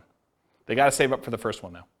first one. They got to save up for the first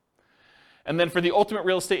one now. And then for the ultimate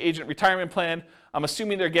real estate agent retirement plan, I'm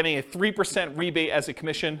assuming they're getting a 3% rebate as a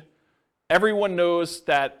commission. Everyone knows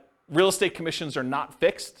that real estate commissions are not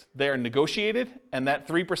fixed. They are negotiated, and that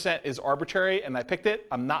 3% is arbitrary, and I picked it.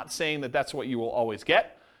 I'm not saying that that's what you will always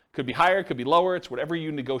get. Could be higher, could be lower. It's whatever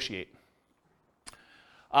you negotiate.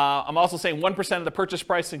 I'm also saying 1% of the purchase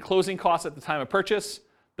price and closing costs at the time of purchase.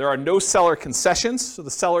 There are no seller concessions, so the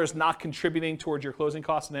seller is not contributing towards your closing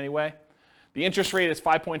costs in any way. The interest rate is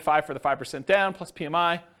 5.5 for the 5% down plus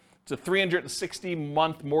PMI. It's a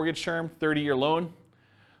 360-month mortgage term, 30-year loan.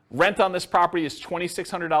 Rent on this property is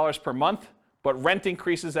 $2,600 per month, but rent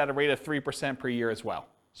increases at a rate of 3% per year as well.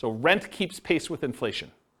 So rent keeps pace with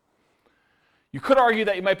inflation. You could argue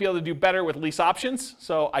that you might be able to do better with lease options.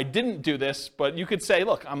 So I didn't do this, but you could say,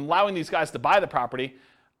 look, I'm allowing these guys to buy the property.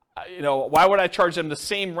 Why would I charge them the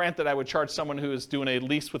same rent that I would charge someone who is doing a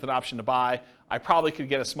lease with an option to buy? I probably could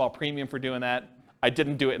get a small premium for doing that. I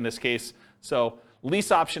didn't do it in this case. So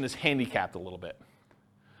lease option is handicapped a little bit.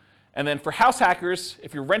 And then for house hackers,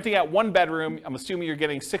 if you're renting out 1 bedroom, I'm assuming you're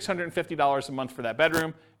getting $650 a month for that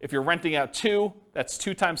bedroom. If you're renting out 2, that's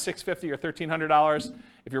 2 times $650 or $1,300.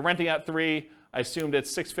 If you're renting out 3, I assumed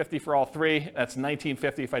it's $650 for all 3. That's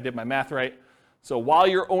 $1,950 if I did my math right. So while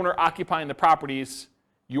you're owner occupying the properties,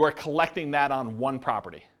 you are collecting that on 1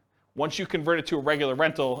 property. Once you convert it to a regular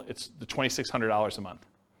rental, it's the $2,600 a month.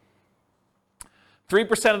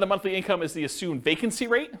 3% of the monthly income is the assumed vacancy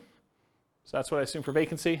rate. So that's what I assume for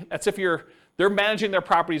vacancy. That's if they're managing their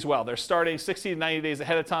properties well. They're starting 60 to 90 days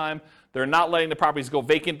ahead of time. They're not letting the properties go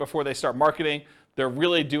vacant before they start marketing. They're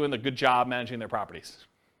really doing a good job managing their properties.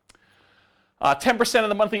 10% of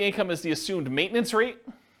the monthly income is the assumed maintenance rate.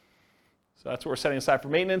 So that's what we're setting aside for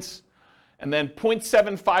maintenance. And then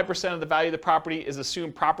 0.75% of the value of the property is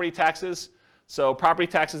assumed property taxes. So property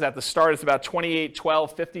taxes at the start is about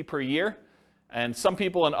 $28,1250 per year. And some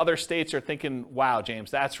people in other states are thinking, wow, James,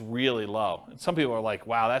 that's really low. And some people are like,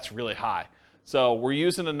 wow, that's really high. So we're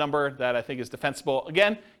using a number that I think is defensible.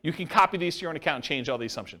 Again, you can copy these to your own account and change all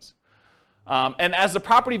these assumptions. And as the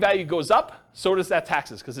property value goes up, so does that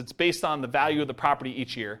taxes, because it's based on the value of the property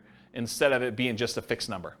each year instead of it being just a fixed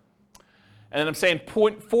number. And then I'm saying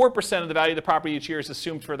 0.4% of the value of the property each year is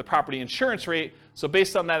assumed for the property insurance rate. So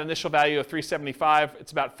based on that initial value of $375,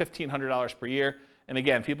 it's about $1,500 per year. And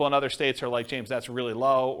again, people in other states are like, James, that's really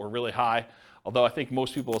low or really high, although I think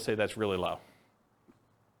most people will say that's really low.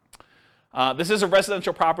 This is a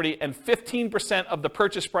residential property, and 15% of the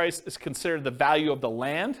purchase price is considered the value of the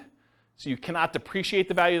land. So you cannot depreciate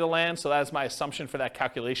the value of the land, so that is my assumption for that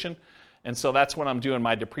calculation. And so that's when I'm doing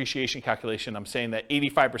my depreciation calculation. I'm saying that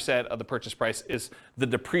 85% of the purchase price is the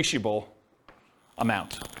depreciable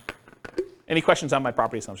amount. Any questions on my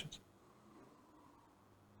property assumptions?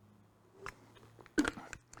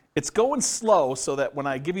 It's going slow so that when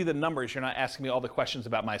I give you the numbers, you're not asking me all the questions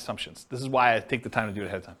about my assumptions. This is why I take the time to do it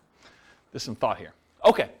ahead of time. There's some thought here.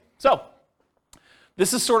 Okay, so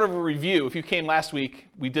this is sort of a review. If you came last week,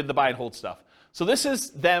 we did the buy and hold stuff. So this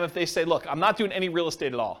is them if they say, look, I'm not doing any real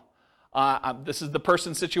estate at all. This is the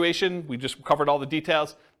person's situation. We just covered all the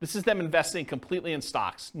details. This is them investing completely in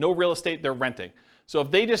stocks. No real estate, they're renting. So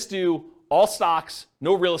if they just do all stocks,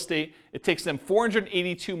 no real estate, it takes them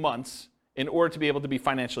 482 months in order to be able to be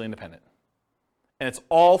financially independent. And it's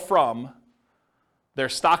all from their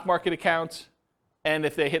stock market account and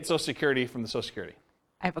if they hit Social Security from the Social Security.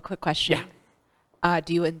 I have a quick question. Yeah.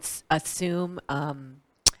 Do you assume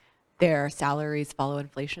their salaries follow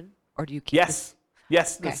inflation, or do you keep Yes.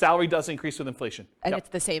 Yes, Okay. the salary does increase with inflation. and Yep. it's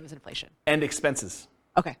the same as inflation? And expenses.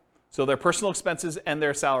 Okay. So their personal expenses and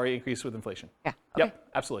their salary increase with inflation. Yeah. Okay. Yep,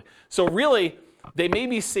 absolutely. So really, they may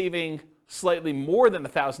be saving slightly more than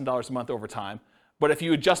 $1,000 a month over time, but if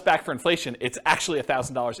you adjust back for inflation, it's actually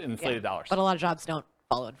 $1,000 in inflated dollars. But a lot of jobs don't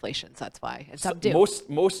follow inflation, so that's why. And some do.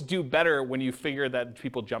 Most do better when you figure that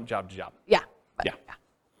people jump job to job. Yeah. but- Yeah.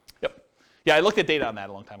 Yep. Yeah, I looked at data on that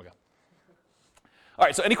a long time ago. All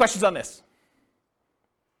right, so any questions on this?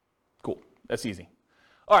 Cool, that's easy.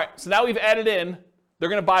 All right, so now we've added in, they're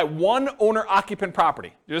gonna buy 1 owner-occupant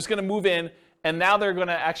property. They're just gonna move in, and now they're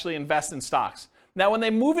gonna actually invest in stocks. Now, when they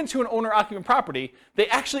move into an owner-occupant property, they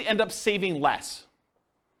actually end up saving less,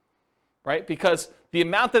 right? Because the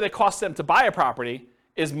amount that it costs them to buy a property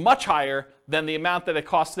is much higher than the amount that it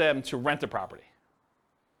costs them to rent a property.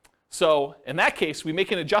 So in that case, we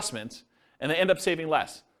make an adjustment, and they end up saving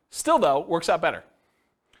less. Still, though, works out better.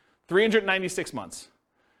 396 months.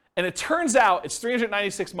 And it turns out it's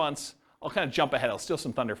 396 months. I'll kind of jump ahead. I'll steal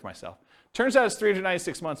some thunder for myself. Turns out it's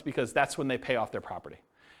 396 months because that's when they pay off their property.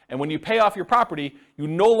 And when you pay off your property, you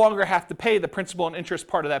no longer have to pay the principal and interest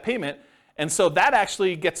part of that payment. And so that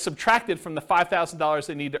actually gets subtracted from the $5,000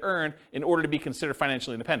 they need to earn in order to be considered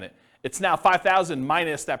financially independent. It's now $5,000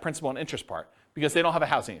 minus that principal and interest part because they don't have a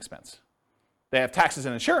housing expense. They have taxes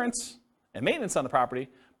and insurance and maintenance on the property,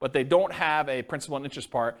 but they don't have a principal and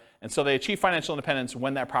interest part. And so they achieve financial independence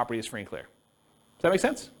when that property is free and clear. Does that make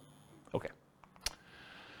sense? Okay.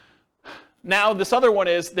 Now, this other one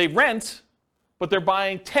is they rent, but they're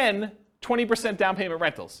buying 20% down payment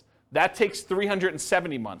rentals. That takes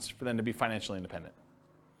 370 months for them to be financially independent.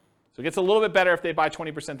 So it gets a little bit better if they buy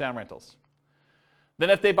 20% down rentals. Then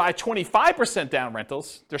if they buy 25% down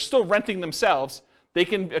rentals, they're still renting themselves, they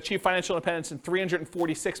can achieve financial independence in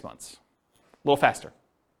 346 months. A little faster.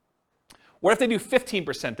 What if they do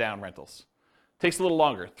 15% down rentals? Takes a little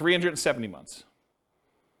longer, 370 months.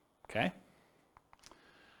 Okay.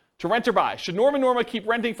 To rent or buy. Should Norm and Norma keep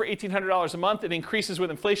renting for $1,800 a month? It increases with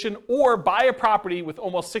inflation, or buy a property with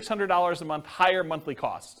almost $600 a month higher monthly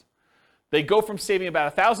cost. They go from saving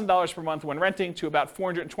about $1,000 per month when renting to about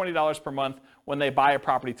 $420 per month when they buy a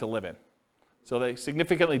property to live in. So they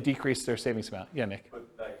significantly decrease their savings amount. Yeah, Nick? But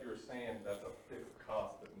like you were saying, that's a fixed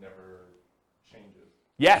cost that never changes.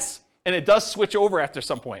 Yes, and it does switch over after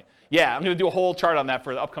some point. Yeah, I'm going to do a whole chart on that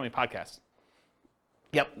for the upcoming podcast.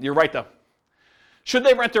 Yep, you're right though. Should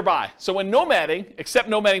they rent or buy? So when nomading, except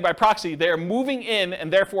nomading by proxy, they are moving in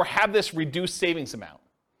and therefore have this reduced savings amount.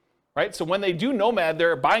 Right? So when they do nomad,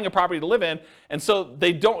 they're buying a property to live in, and so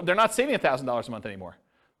they're not saving $1,000 a month anymore.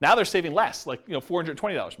 Now they're saving less, like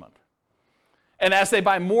 $420 a month. And as they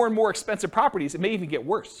buy more and more expensive properties, it may even get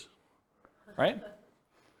worse. Right?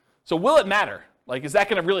 So will it matter? Like, is that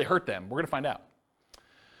going to really hurt them? We're going to find out.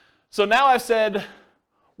 So now I've said,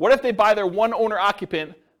 what if they buy their one owner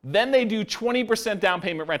occupant, then they do 20% down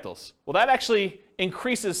payment rentals? Well, that actually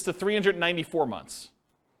increases to 394 months.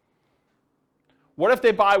 What if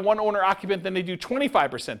they buy one owner occupant, then they do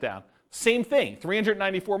 25% down? Same thing,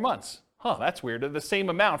 394 months. Huh, that's weird. They're the same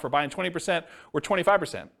amount for buying 20% or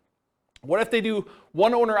 25%. What if they do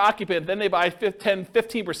one owner occupant, then they buy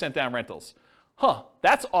 15% down rentals? Huh,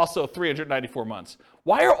 that's also 394 months.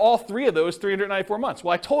 Why are all three of those 394 months?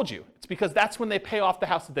 Well, I told you. It's because that's when they pay off the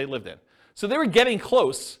house that they lived in. So they were getting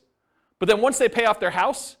close, but then once they pay off their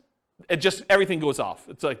house, everything goes off.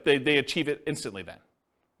 It's like they achieve it instantly then.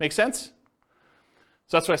 Make sense?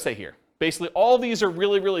 So that's what I say here. Basically, all these are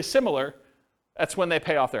really, really similar. That's when they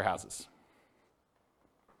pay off their houses.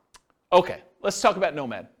 Okay, let's talk about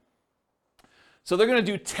Nomad. So they're going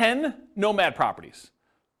to do 10 Nomad properties.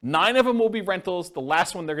 9 of them will be rentals. The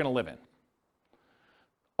last one they're going to live in.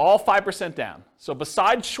 All 5% down. So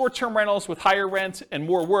besides short-term rentals with higher rent and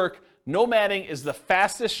more work, nomading is the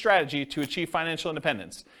fastest strategy to achieve financial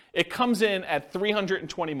independence. It comes in at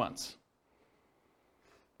 320 months.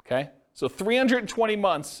 Okay? So 320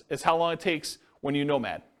 months is how long it takes when you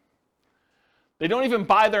nomad. They don't even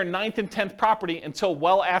buy their 9th and 10th property until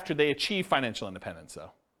well after they achieve financial independence,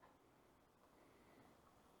 though.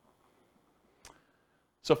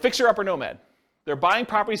 So fixer upper nomad. They're buying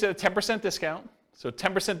properties at a 10% discount. So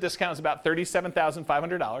 10% discount is about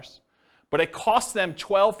 $37,500. But it costs them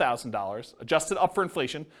 $12,000, adjusted up for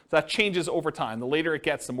inflation. So that changes over time. The later it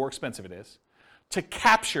gets, the more expensive it is, to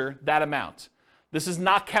capture that amount. This is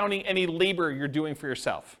not counting any labor you're doing for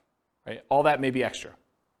yourself. Right? All that may be extra.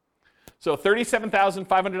 So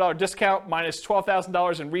 $37,500 discount minus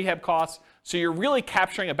 $12,000 in rehab costs. So you're really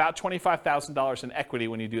capturing about $25,000 in equity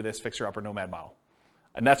when you do this fixer upper nomad model.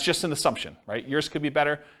 And that's just an assumption, right? Yours could be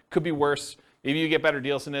better, could be worse. Maybe you get better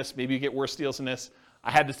deals in this. Maybe you get worse deals in this.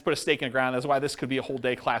 I had to put a stake in the ground. That's why this could be a whole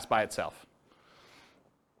day class by itself.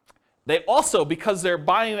 They also, because they're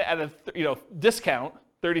buying it at a discount,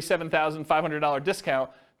 $37,500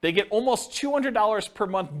 discount, they get almost $200 per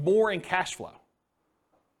month more in cash flow.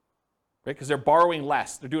 Right? Because they're borrowing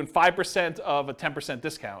less. They're doing 5% of a 10%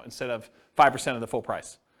 discount instead of 5% of the full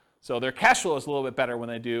price. So their cash flow is a little bit better when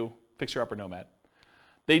they do fixer upper nomad.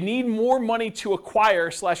 They need more money to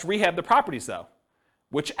acquire / rehab the properties though,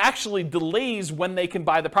 which actually delays when they can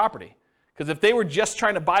buy the property. Because if they were just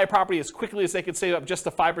trying to buy a property as quickly as they could save up just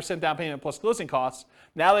the 5% down payment plus closing costs,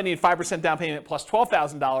 now they need 5% down payment plus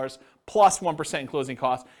 $12,000 plus 1% in closing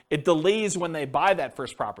costs. It delays when they buy that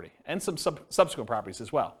first property and some subsequent properties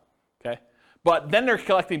as well. Okay? But then they're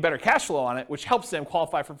collecting better cash flow on it, which helps them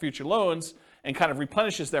qualify for future loans and kind of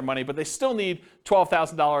replenishes their money, but they still need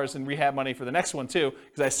 $12,000 in rehab money for the next one too,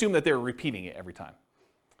 because I assume that they're repeating it every time.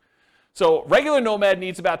 So regular Nomad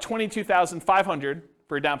needs about $22,500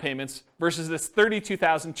 for down payments versus this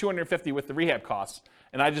 $32,250 with the rehab costs.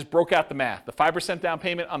 And I just broke out the math. The 5% down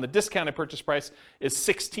payment on the discounted purchase price is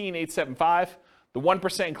 $16,875. The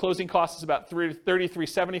 1% in closing costs is about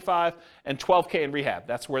 $33,755 and $12K in rehab.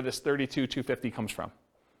 That's where this $32,250 comes from.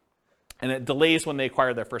 And it delays when they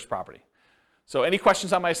acquire their first property. So any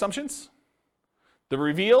questions on my assumptions? The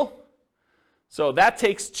reveal. So that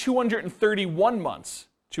takes 231 months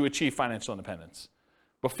to achieve financial independence.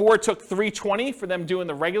 Before it took 320 for them doing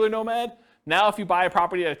the regular Nomad. Now if you buy a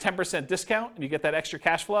property at a 10% discount and you get that extra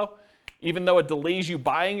cash flow, even though it delays you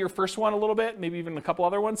buying your first one a little bit, maybe even a couple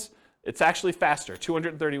other ones, it's actually faster,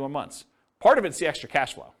 231 months. Part of it's the extra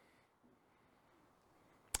cash flow.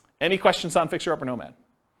 Any questions on fixer upper Nomad?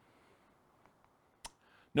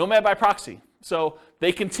 Nomad by proxy. So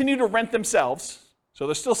they continue to rent themselves. So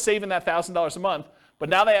they're still saving that $1,000 a month, but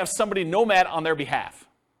now they have somebody Nomad on their behalf.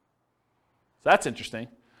 So that's interesting.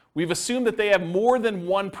 We've assumed that they have more than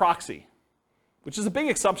one proxy, which is a big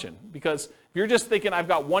assumption because if you're just thinking I've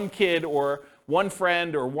got one kid or one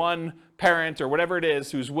friend or one parent or whatever it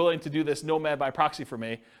is who's willing to do this Nomad by proxy for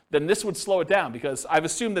me, then this would slow it down because I've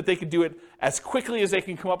assumed that they could do it as quickly as they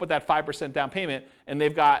can come up with that 5% down payment and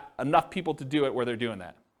they've got enough people to do it where they're doing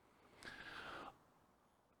that.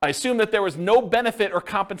 I assume that there was no benefit or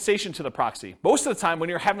compensation to the proxy. Most of the time when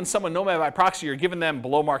you're having someone nomad by proxy, you're giving them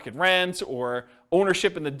below market rent or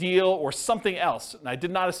ownership in the deal or something else. And I did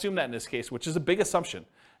not assume that in this case, which is a big assumption.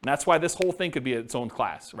 And that's why this whole thing could be its own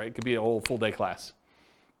class, right? It could be a whole full day class.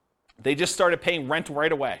 They just started paying rent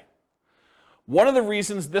right away. One of the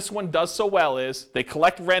reasons this one does so well is they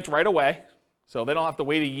collect rent right away, so they don't have to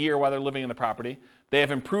wait a year while they're living in the property. They have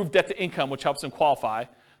improved debt to income, which helps them qualify.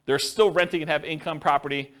 They're still renting and have income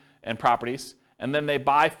property and properties, and then they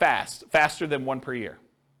buy faster than one per year,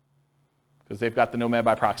 because they've got the Nomad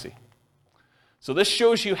by proxy. So this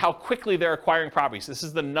shows you how quickly they're acquiring properties. This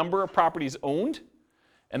is the number of properties owned,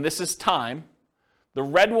 and this is time. The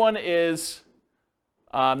red one is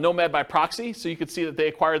Nomad by proxy, so you can see that they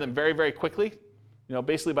acquire them very, very quickly.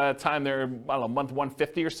 Basically by the time they're, month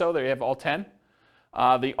 150 or so, they have all 10.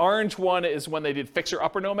 The orange one is when they did Fixer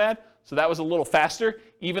Upper Nomad, so that was a little faster,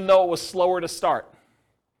 even though it was slower to start.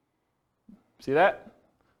 See that?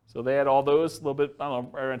 So they had all those, a little bit,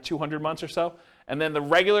 around 200 months or so. And then the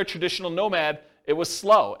regular traditional Nomad, it was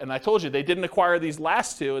slow. And I told you, they didn't acquire these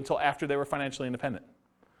last two until after they were financially independent.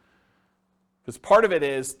 Because part of it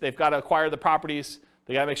is they've got to acquire the properties,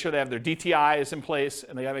 they got to make sure they have their DTIs in place,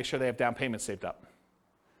 and they got to make sure they have down payments saved up.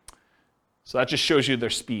 So that just shows you their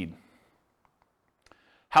speed.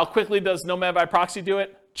 How quickly does Nomad by proxy do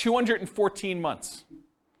it? 214 months.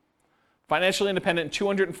 Financially independent,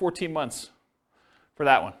 214 months for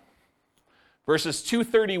that one. Versus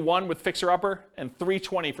 231 with Fixer Upper and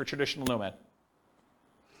 320 for traditional Nomad.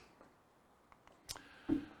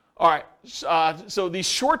 All right, so these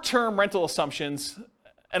short-term rental assumptions,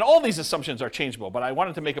 and all these assumptions are changeable, but I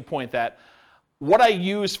wanted to make a point that what I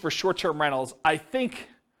use for short-term rentals, I think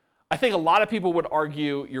a lot of people would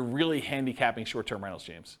argue you're really handicapping short-term rentals,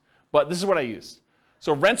 James. But this is what I use.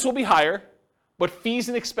 So rents will be higher, but fees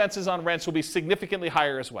and expenses on rents will be significantly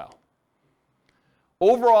higher as well.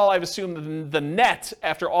 Overall, I've assumed the net,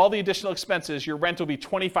 after all the additional expenses, your rent will be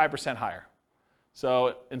 25% higher.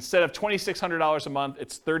 So instead of $2,600 a month,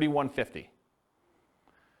 it's $3,150.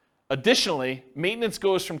 Additionally, maintenance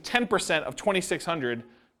goes from 10% of $2,600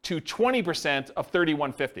 to 20% of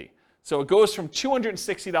 $3,150. So it goes from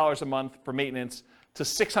 $260 a month for maintenance to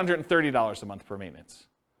 $630 a month for maintenance.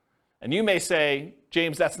 And you may say,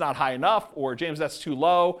 James, that's not high enough, or James, that's too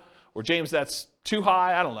low, or James, that's too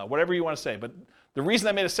high. I don't know, whatever you want to say. But the reason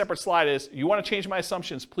I made a separate slide is, you want to change my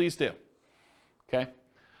assumptions, please do. Okay?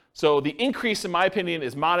 So the increase, in my opinion,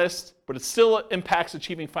 is modest, but it still impacts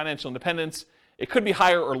achieving financial independence. It could be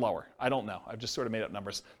higher or lower. I don't know. I've just sort of made up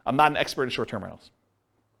numbers. I'm not an expert in short-term rentals.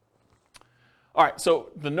 All right, so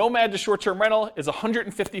the Nomad to short-term rental is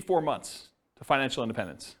 154 months to financial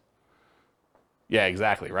independence. Yeah,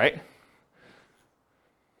 exactly, right?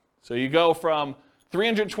 So you go from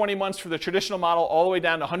 320 months for the traditional model all the way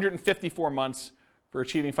down to 154 months for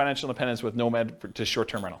achieving financial independence with Nomad to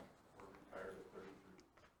short-term rental.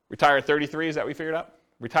 Retire at 33, is that what we figured out?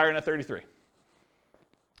 Retiring at 33.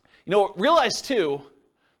 Realize too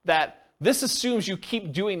that this assumes you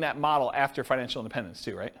keep doing that model after financial independence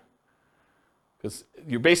too, right? Because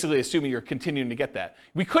you're basically assuming you're continuing to get that.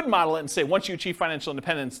 We could model it and say, once you achieve financial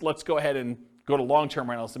independence, let's go ahead and go to long-term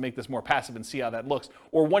rentals to make this more passive and see how that looks.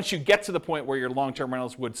 Or once you get to the point where your long-term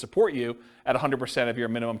rentals would support you at 100% of your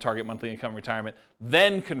minimum target monthly income retirement,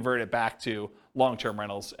 then convert it back to long-term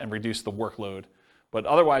rentals and reduce the workload. But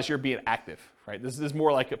otherwise, you're being active, right? This is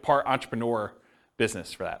more like a part entrepreneur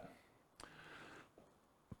business for that.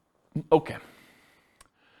 Okay.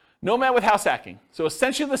 Nomad with house hacking. So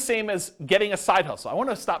essentially the same as getting a side hustle. I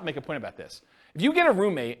want to stop and make a point about this. If you get a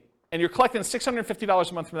roommate and you're collecting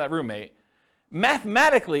 $650 a month from that roommate,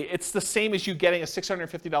 mathematically, it's the same as you getting a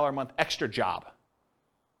 $650 a month extra job,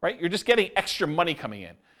 right? You're just getting extra money coming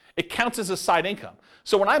in. It counts as a side income.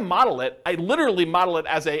 So when I model it, I literally model it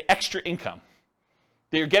as an extra income.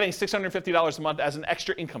 That you're getting $650 a month as an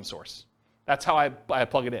extra income source. That's how I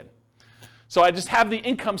plug it in. So I just have the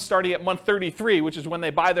income starting at month 33, which is when they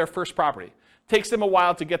buy their first property. It takes them a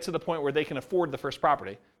while to get to the point where they can afford the first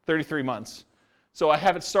property, 33 months. So I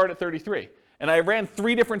have it start at 33. And I ran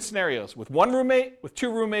 3 different scenarios, with 1 roommate, with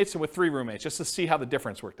 2 roommates, and with 3 roommates, just to see how the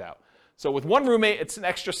difference worked out. So with 1 roommate, it's an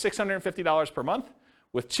extra $650 per month.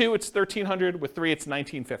 With 2, it's $1,300. With 3, it's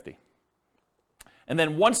 $1,950. And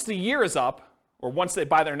then once the year is up, or once they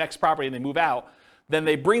buy their next property and they move out, then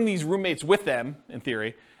they bring these roommates with them, in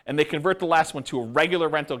theory, and they convert the last one to a regular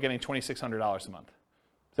rental getting $2,600 a month.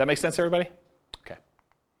 Does that make sense, everybody? Okay.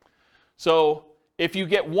 So if you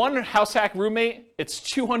get 1 house hack roommate, it's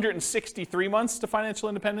 263 months to financial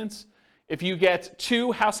independence. If you get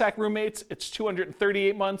 2 house hack roommates, it's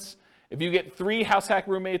 238 months. If you get 3 house hack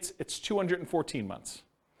roommates, it's 214 months.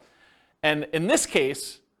 And in this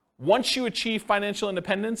case, once you achieve financial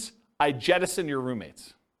independence, I jettison your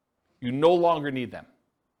roommates. You no longer need them.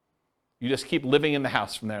 You just keep living in the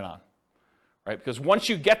house from there on, right? Because once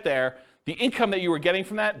you get there, the income that you were getting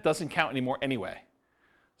from that doesn't count anymore anyway.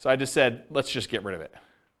 So I just said, let's just get rid of it.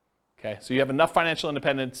 Okay, so you have enough financial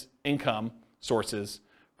independence income sources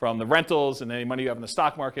from the rentals and any money you have in the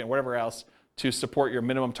stock market and whatever else to support your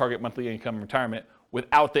minimum target monthly income in retirement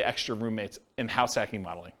without the extra roommates in house hacking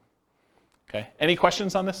modeling. Okay, any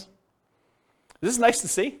questions on this? This is nice to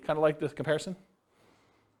see, kind of like the comparison.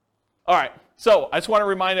 All right, so I just want to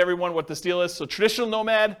remind everyone what this deal is. So traditional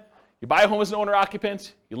Nomad, you buy a home as an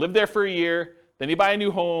owner-occupant, you live there for a year, then you buy a new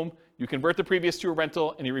home, you convert the previous to a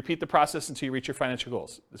rental, and you repeat the process until you reach your financial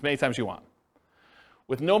goals, as many times as you want.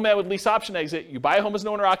 With Nomad with lease option exit, you buy a home as an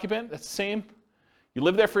owner-occupant, that's the same. You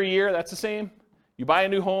live there for a year, that's the same. You buy a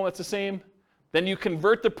new home, that's the same. Then you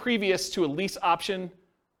convert the previous to a lease option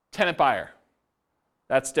tenant buyer.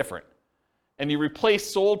 That's different. And you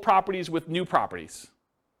replace sold properties with new properties.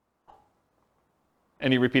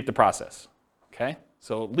 And you repeat the process, okay?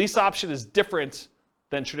 So lease option is different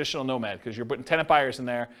than traditional Nomad because you're putting tenant buyers in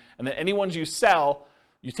there, and then any ones you sell,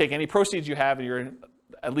 you take any proceeds you have, and you're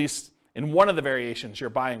at least in one of the variations, you're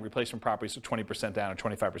buying replacement properties with 20% down or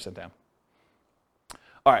 25% down.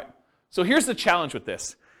 All right, so here's the challenge with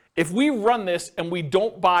this. If we run this and we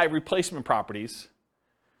don't buy replacement properties,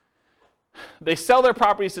 they sell their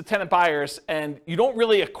properties to tenant buyers, and you don't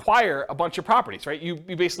really acquire a bunch of properties, right? You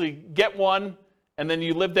basically get one, and then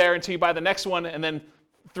you live there until you buy the next one, and then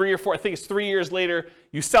 3 or 4, I think it's 3 years later,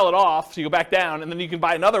 you sell it off, so you go back down, and then you can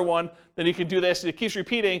buy another one, then you can do this, and it keeps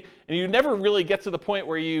repeating, and you never really get to the point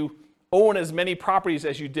where you own as many properties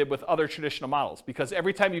as you did with other traditional models, because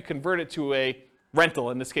every time you convert it to a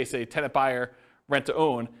rental, in this case a tenant buyer, rent to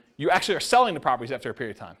own, you actually are selling the properties after a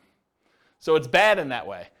period of time. So it's bad in that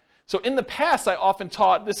way. So in the past, I often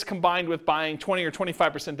taught this combined with buying 20 or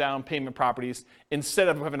 25% down payment properties instead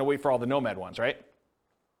of having to wait for all the Nomad ones, right?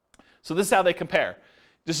 So this is how they compare.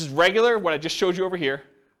 This is regular, what I just showed you over here.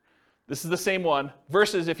 This is the same one,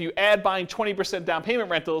 versus if you add buying 20% down payment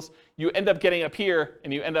rentals, you end up getting up here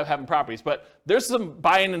and you end up having properties. But there's some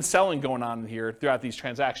buying and selling going on here throughout these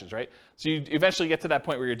transactions, right? So you eventually get to that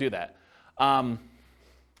point where you do that.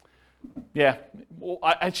 Yeah, well,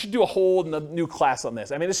 I should do a whole new class on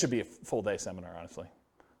this. I mean, this should be a full day seminar, honestly,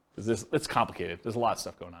 because it's complicated. There's a lot of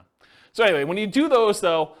stuff going on. So anyway, when you do those,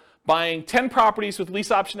 though, buying 10 properties with lease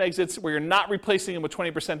option exits where you're not replacing them with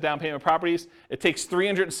 20% down payment properties, it takes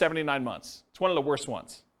 379 months. It's one of the worst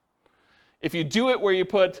ones. If you do it where you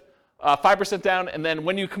put 5% down, and then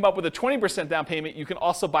when you come up with a 20% down payment, you can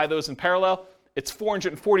also buy those in parallel, it's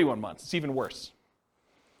 441 months. It's even worse.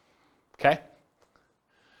 Okay?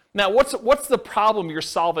 Now, what's the problem you're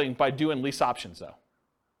solving by doing lease options, though?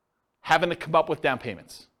 Having to come up with down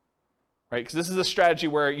payments, right? Because this is a strategy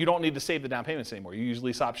where you don't need to save the down payments anymore. You use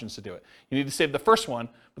lease options to do it. You need to save the first one,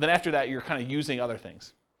 but then after that, you're kind of using other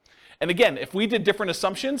things. And again, if we did different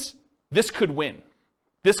assumptions, this could win.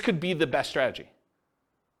 This could be the best strategy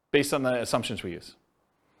based on the assumptions we use.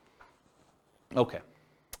 Okay.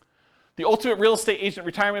 The ultimate real estate agent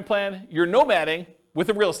retirement plan, you're nomading with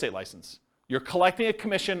a real estate license. You're collecting a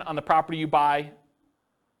commission on the property you buy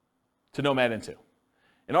to Nomad into.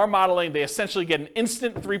 In our modeling, they essentially get an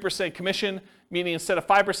instant 3% commission, meaning instead of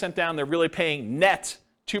 5% down, they're really paying net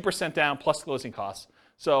 2% down plus closing costs.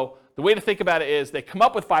 So the way to think about it is they come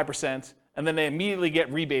up with 5%, and then they immediately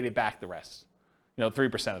get rebated back the rest.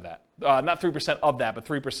 3% of that. Not 3% of that, but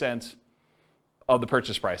 3% of the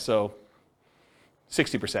purchase price, so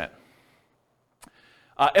 60%.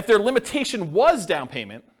 If their limitation was down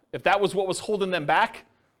payment, if that was what was holding them back,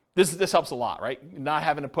 this helps a lot, right? Not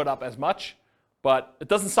having to put up as much, but it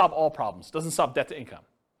doesn't solve all problems. It doesn't solve debt to income.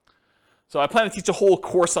 So I plan to teach a whole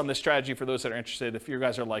course on this strategy for those that are interested. If you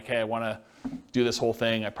guys are like, hey, I want to do this whole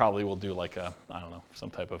thing, I probably will do like some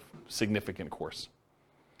type of significant course.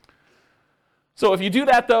 So if you do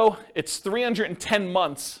that, though, it's 310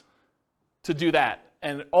 months to do that.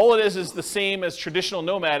 And all it is the same as traditional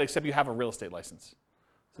Nomad, except you have a real estate license.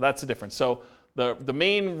 So that's the difference. So the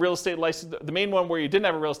main real estate license, the main one where you didn't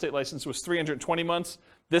have a real estate license was 320 months.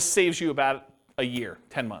 This saves you about a year,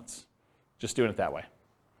 10 months, just doing it that way.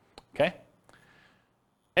 Okay?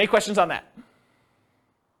 Any questions on that?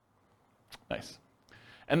 Nice.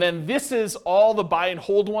 And then this is all the buy and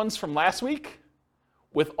hold ones from last week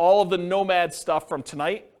with all of the Nomad stuff from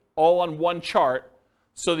tonight, all on one chart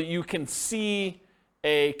so that you can see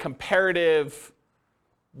a comparative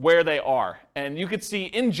where they are. And you can see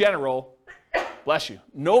in general, bless you,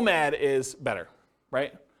 Nomad is better,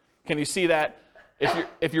 right? Can you see that?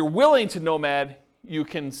 If you're willing to Nomad, you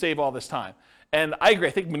can save all this time. And I agree.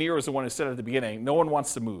 I think Munir was the one who said at the beginning, no one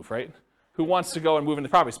wants to move, right? Who wants to go and move into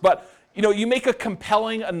properties? But you make a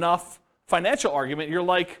compelling enough financial argument. You're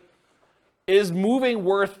like, is moving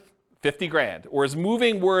worth 50 grand? Or is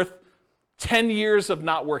moving worth 10 years of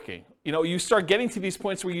not working? You start getting to these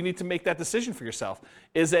points where you need to make that decision for yourself.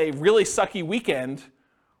 Is a really sucky weekend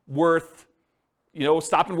worth,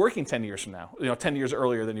 stopping working 10 years from now? 10 years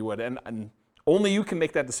earlier than you would. And only you can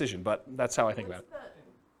make that decision, but that's how I think about it. What's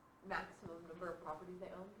the maximum number of properties they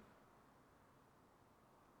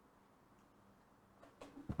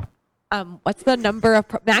own? What's the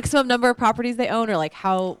maximum number of properties they own, or like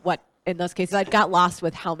what in those cases? I got lost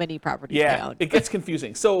with how many properties they own. It gets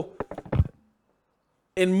confusing. So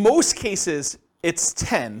in most cases, it's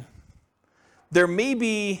 10. There may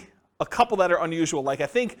be a couple that are unusual. Like I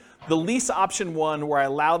think the lease option one where I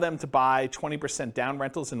allow them to buy 20% down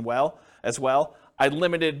rentals as well, I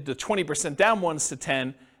limited the 20% down ones to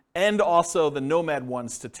 10 and also the Nomad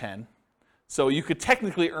ones to 10. So you could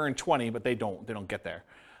technically earn 20, but they don't get there.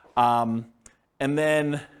 And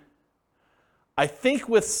then I think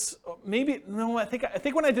I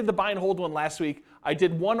think when I did the buy and hold one last week, I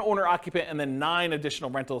did one owner occupant and then 9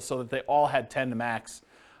 additional rentals so that they all had 10 to max.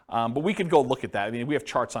 But we could go look at that. I mean, we have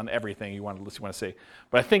charts on everything you want to see.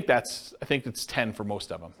 But I think it's 10 for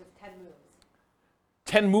most of them. So it's 10 moves.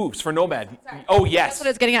 10 moves for Nomad. Sorry. Oh, yes. That's what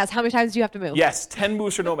it's getting at. Is how many times do you have to move? Yes, 10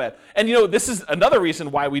 moves for Nomad. And this is another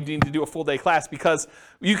reason why we need to do a full day class, because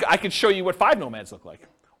I could show you what 5 Nomads look like.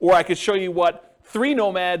 Or I could show you what 3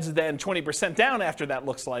 Nomads, then 20% down after that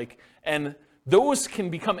looks like. And those can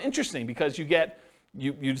become interesting because you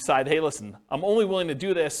decide, hey, listen, I'm only willing to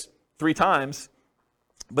do this 3 times,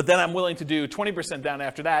 but then I'm willing to do 20% down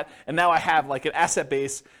after that. And now I have like an asset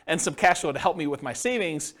base and some cash flow to help me with my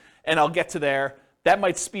savings, and I'll get to there. That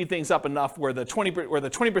might speed things up enough where the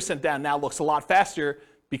 20% down now looks a lot faster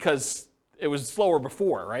because it was slower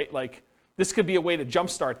before, right? Like this could be a way to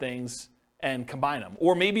jumpstart things and combine them.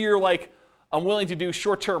 Or maybe you're like, I'm willing to do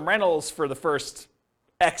short-term rentals for the first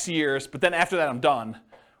X years, but then after that I'm done.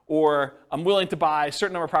 Or I'm willing to buy a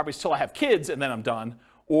certain number of properties till I have kids and then I'm done.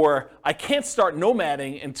 Or I can't start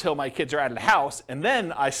nomading until my kids are out of the house and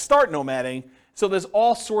then I start nomading. So there's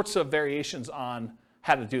all sorts of variations on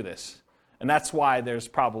how to do this. And that's why there's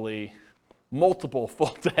probably multiple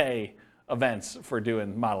full-day events for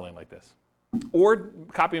doing modeling like this. Or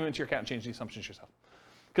copy them into your account and change the assumptions yourself.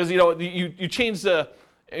 Because you change and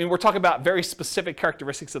we're talking about very specific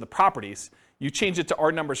characteristics of the properties. You change it to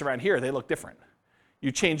our numbers around here, they look different.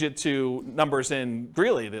 You change it to numbers in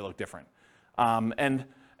Greeley, they look different. And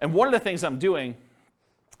one of the things I'm doing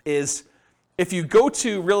is if you go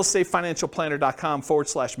to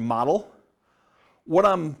realestatefinancialplanner.com/model, what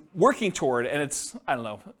I'm working toward, and it's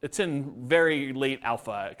in very late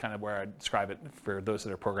alpha, kind of where I describe it for those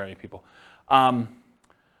that are programming people.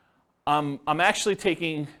 I'm actually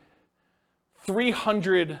taking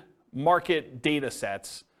 300 market data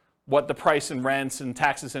sets, what the price and rents and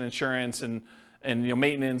taxes and insurance and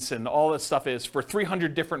maintenance and all that stuff is for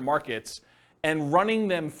 300 different markets, and running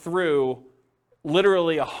them through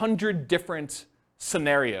literally 100 different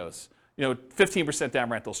scenarios. 15%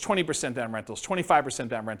 down rentals, 20% down rentals, 25%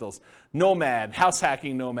 down rentals, Nomad, house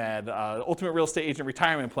hacking Nomad, ultimate real estate agent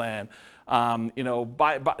retirement plan,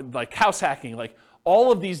 like house hacking, like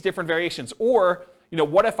all of these different variations. Or,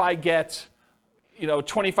 what if I get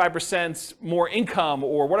 25% more income,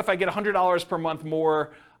 or what if I get $100 per month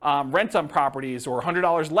more rent on properties, or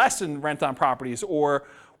 $100 less in rent on properties, or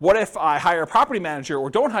what if I hire a property manager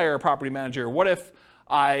or don't hire a property manager? What if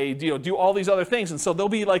I do all these other things? And so there'll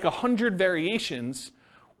be like 100 variations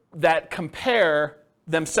that compare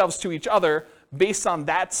themselves to each other based on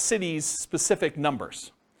that city's specific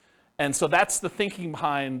numbers. And so that's the thinking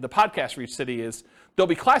behind the podcast for each city is there'll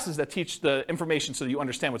be classes that teach the information so that you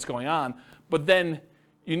understand what's going on, but then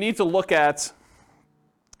you need to look at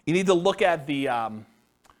the, I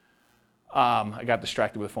got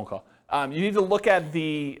distracted with a phone call. You need to look at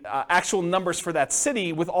the actual numbers for that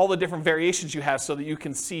city with all the different variations you have so that you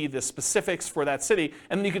can see the specifics for that city,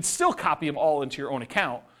 and then you can still copy them all into your own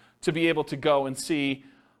account to be able to go and see,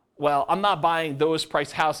 well, I'm not buying those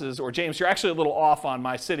price houses, or James, you're actually a little off on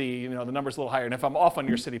my city, the number's a little higher, and if I'm off on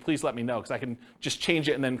your city, please let me know, because I can just change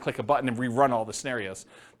it and then click a button and rerun all the scenarios.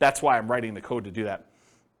 That's why I'm writing the code to do that.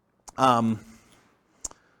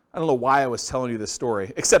 I don't know why I was telling you this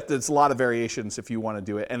story, except that it's a lot of variations if you want to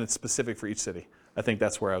do it, and it's specific for each city. I think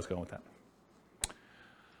that's where I was going with that.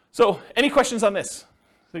 So, any questions on this? I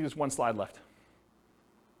think there's one slide left.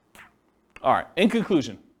 All right, in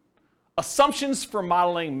conclusion, assumptions for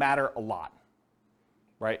modeling matter a lot.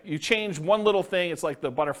 right? You change one little thing, it's like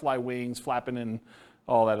the butterfly wings flapping and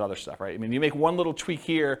all that other stuff, right? I mean, you make one little tweak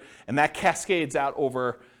here, and that cascades out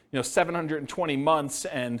over 720 months,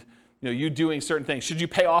 and you doing certain things. Should you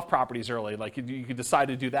pay off properties early? Like you could decide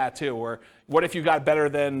to do that too. Or what if you got better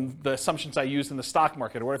than the assumptions I used in the stock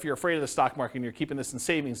market? Or what if you're afraid of the stock market and you're keeping this in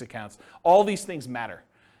savings accounts? All these things matter.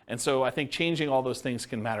 And so I think changing all those things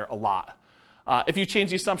can matter a lot. If you change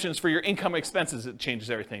the assumptions for your income expenses, it changes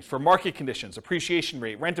everything. For market conditions, appreciation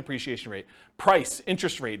rate, rent appreciation rate, price,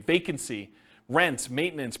 interest rate, vacancy, rent,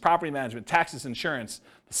 maintenance, property management, taxes, insurance,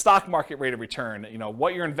 the stock market rate of return,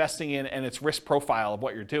 what you're investing in and its risk profile of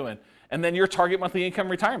what you're doing, and then your target monthly income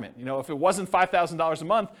retirement. If it wasn't $5,000 a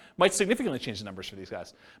month, might significantly change the numbers for these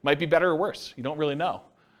guys. Might be better or worse. You don't really know.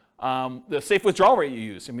 The safe withdrawal rate you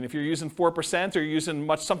use. I mean, if you're using 4% or you're using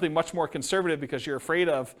something much more conservative because you're afraid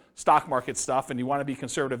of stock market stuff and you want to be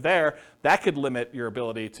conservative there, that could limit your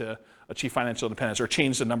ability to achieve financial independence or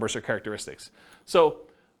change the numbers or characteristics. So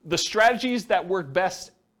the strategies that work best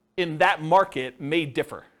in that market may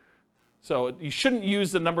differ. So you shouldn't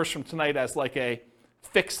use the numbers from tonight as like a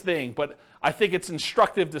fixed thing, but I think it's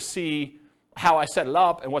instructive to see how I set it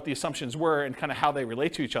up and what the assumptions were and kind of how they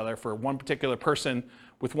relate to each other for one particular person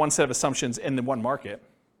with one set of assumptions in the one market.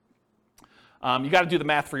 You got to do the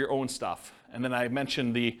math for your own stuff. And then I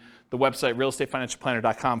mentioned the website,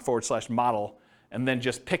 realestatefinancialplanner.com/model, and then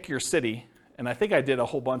just pick your city. And I think I did a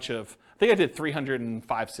whole bunch of, I think I did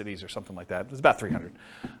 305 cities or something like that. It was about 300.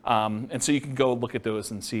 And so you can go look at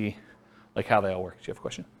those and see like how they all work. Do you have a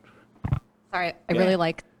question? Sorry, I really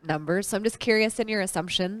like numbers. So I'm just curious in your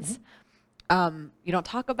assumptions. You don't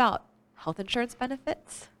talk about health insurance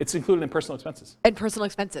benefits? It's included in personal expenses. And personal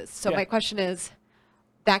expenses. So my question is,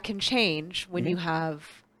 that can change when you have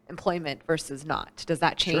employment versus not. Does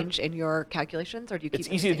that change in your calculations, or do you keep it?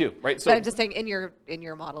 It's easy to do, right? So I'm just saying, in your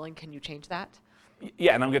modeling, can you change that?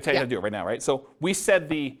 Yeah, and I'm going to tell you how to do it right now, right? So we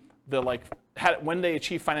said when they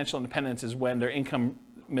achieve financial independence is when their income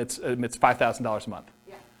emits $5,000 a month.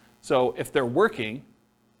 Yeah. So if they're working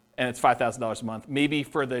and it's $5,000 a month, maybe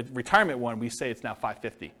for the retirement one, we say it's now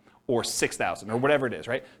 $550 or $6,000 or whatever it is,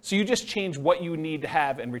 right? So you just change what you need to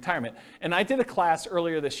have in retirement. And I did a class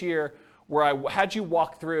earlier this year where I had you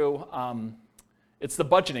walk through, it's the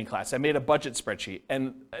budgeting class. I made a budget spreadsheet,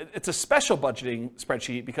 and it's a special budgeting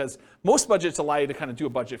spreadsheet because most budgets allow you to kind of do a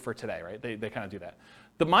budget for today, right? They kind of do that.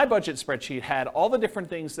 My budget spreadsheet had all the different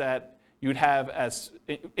things that you'd have as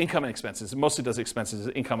income and expenses. It mostly does expenses,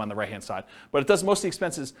 income on the right-hand side, but it does mostly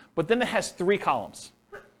expenses, but then it has 3 columns.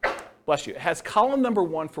 Bless you. It has column number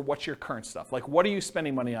 1 for what's your current stuff, like what are you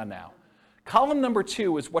spending money on now? Column number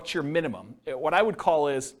 2 is what's your minimum. What I would call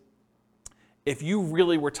is if you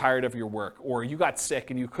really were tired of your work, or you got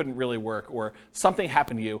sick and you couldn't really work, or something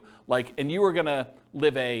happened to you, and you were gonna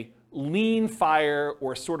live a lean fire,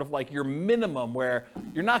 or sort of like your minimum where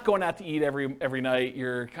you're not going out to eat every night,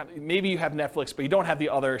 maybe you have Netflix, but you don't have the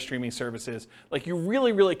other streaming services. Like you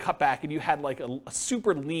really, really cut back and you had like a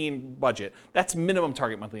super lean budget. That's minimum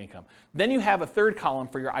target monthly income. Then you have a 3rd column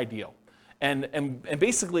for your ideal. And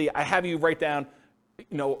basically I have you write down,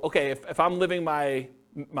 okay, if I'm living my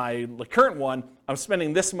current one, I'm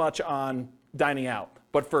spending this much on dining out.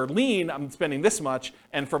 But for lean, I'm spending this much,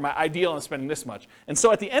 and for my ideal, I'm spending this much. And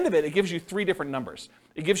so at the end of it, it gives you 3 different numbers.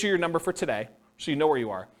 It gives you your number for today, so you know where you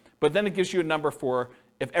are. But then it gives you a number for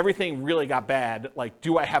if everything really got bad, like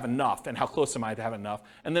do I have enough, and how close am I to have enough?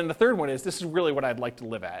 And then the 3rd one is this is really what I'd like to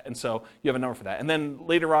live at. And so you have a number for that. And then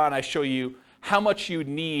later on, I show you how much you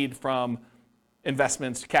need from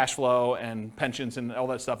investments, cash flow, and pensions, and all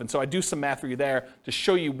that stuff. And so I do some math for you there to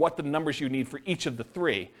show you what the numbers you need for each of the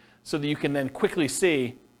 3, so that you can then quickly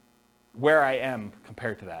see where I am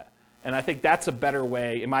compared to that. And I think that's a better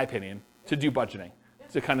way, in my opinion, to do budgeting,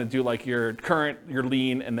 to kind of do like your current, your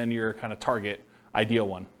lean, and then your kind of target ideal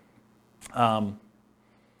one.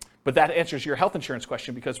 But that answers your health insurance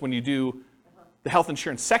question, because when you do the health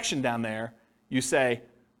insurance section down there, you say,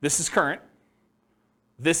 this is current.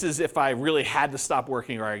 This is if I really had to stop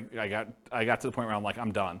working, or I got to the point where I'm like,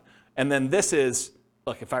 I'm done. And then this is,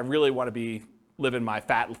 look, if I really want to be living my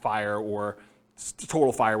fat fire or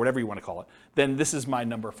total fire, whatever you want to call it, then this is my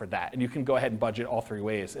number for that. And you can go ahead and budget all 3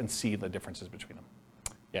 ways and see the differences between them.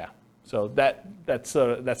 Yeah. So that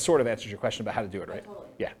sort of answers your question about how to do it, right? Totally.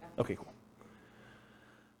 Yeah. Okay, cool.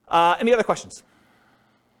 Any other questions?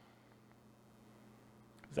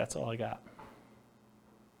 That's all I got.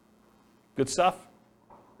 Good stuff?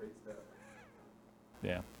 Great stuff.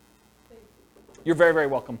 Yeah. You're very, very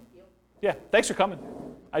welcome. Yeah, thanks for coming.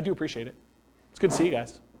 I do appreciate it. It's good to see you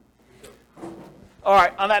guys. All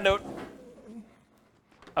right, on that note,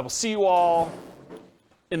 I will see you all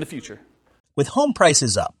in the future. With home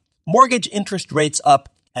prices up, mortgage interest rates up,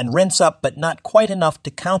 and rents up but not quite enough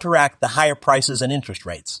to counteract the higher prices and interest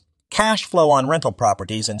rates, cash flow on rental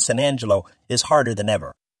properties in San Angelo is harder than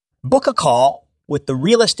ever. Book a call with the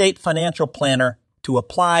Real Estate Financial Planner to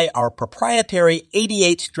apply our proprietary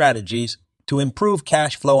 88 strategies to improve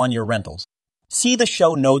cash flow on your rentals. See the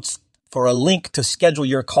show notes for a link to schedule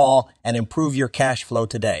your call and improve your cash flow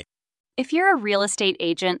today. If you're a real estate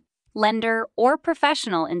agent, lender, or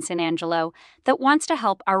professional in San Angelo that wants to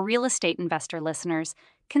help our real estate investor listeners,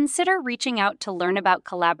 consider reaching out to learn about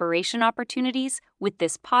collaboration opportunities with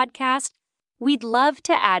this podcast. We'd love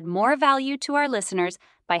to add more value to our listeners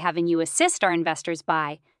by having you assist our investors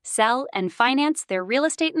buy, sell, and finance their real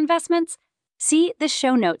estate investments. See the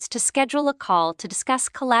show notes to schedule a call to discuss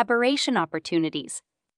collaboration opportunities.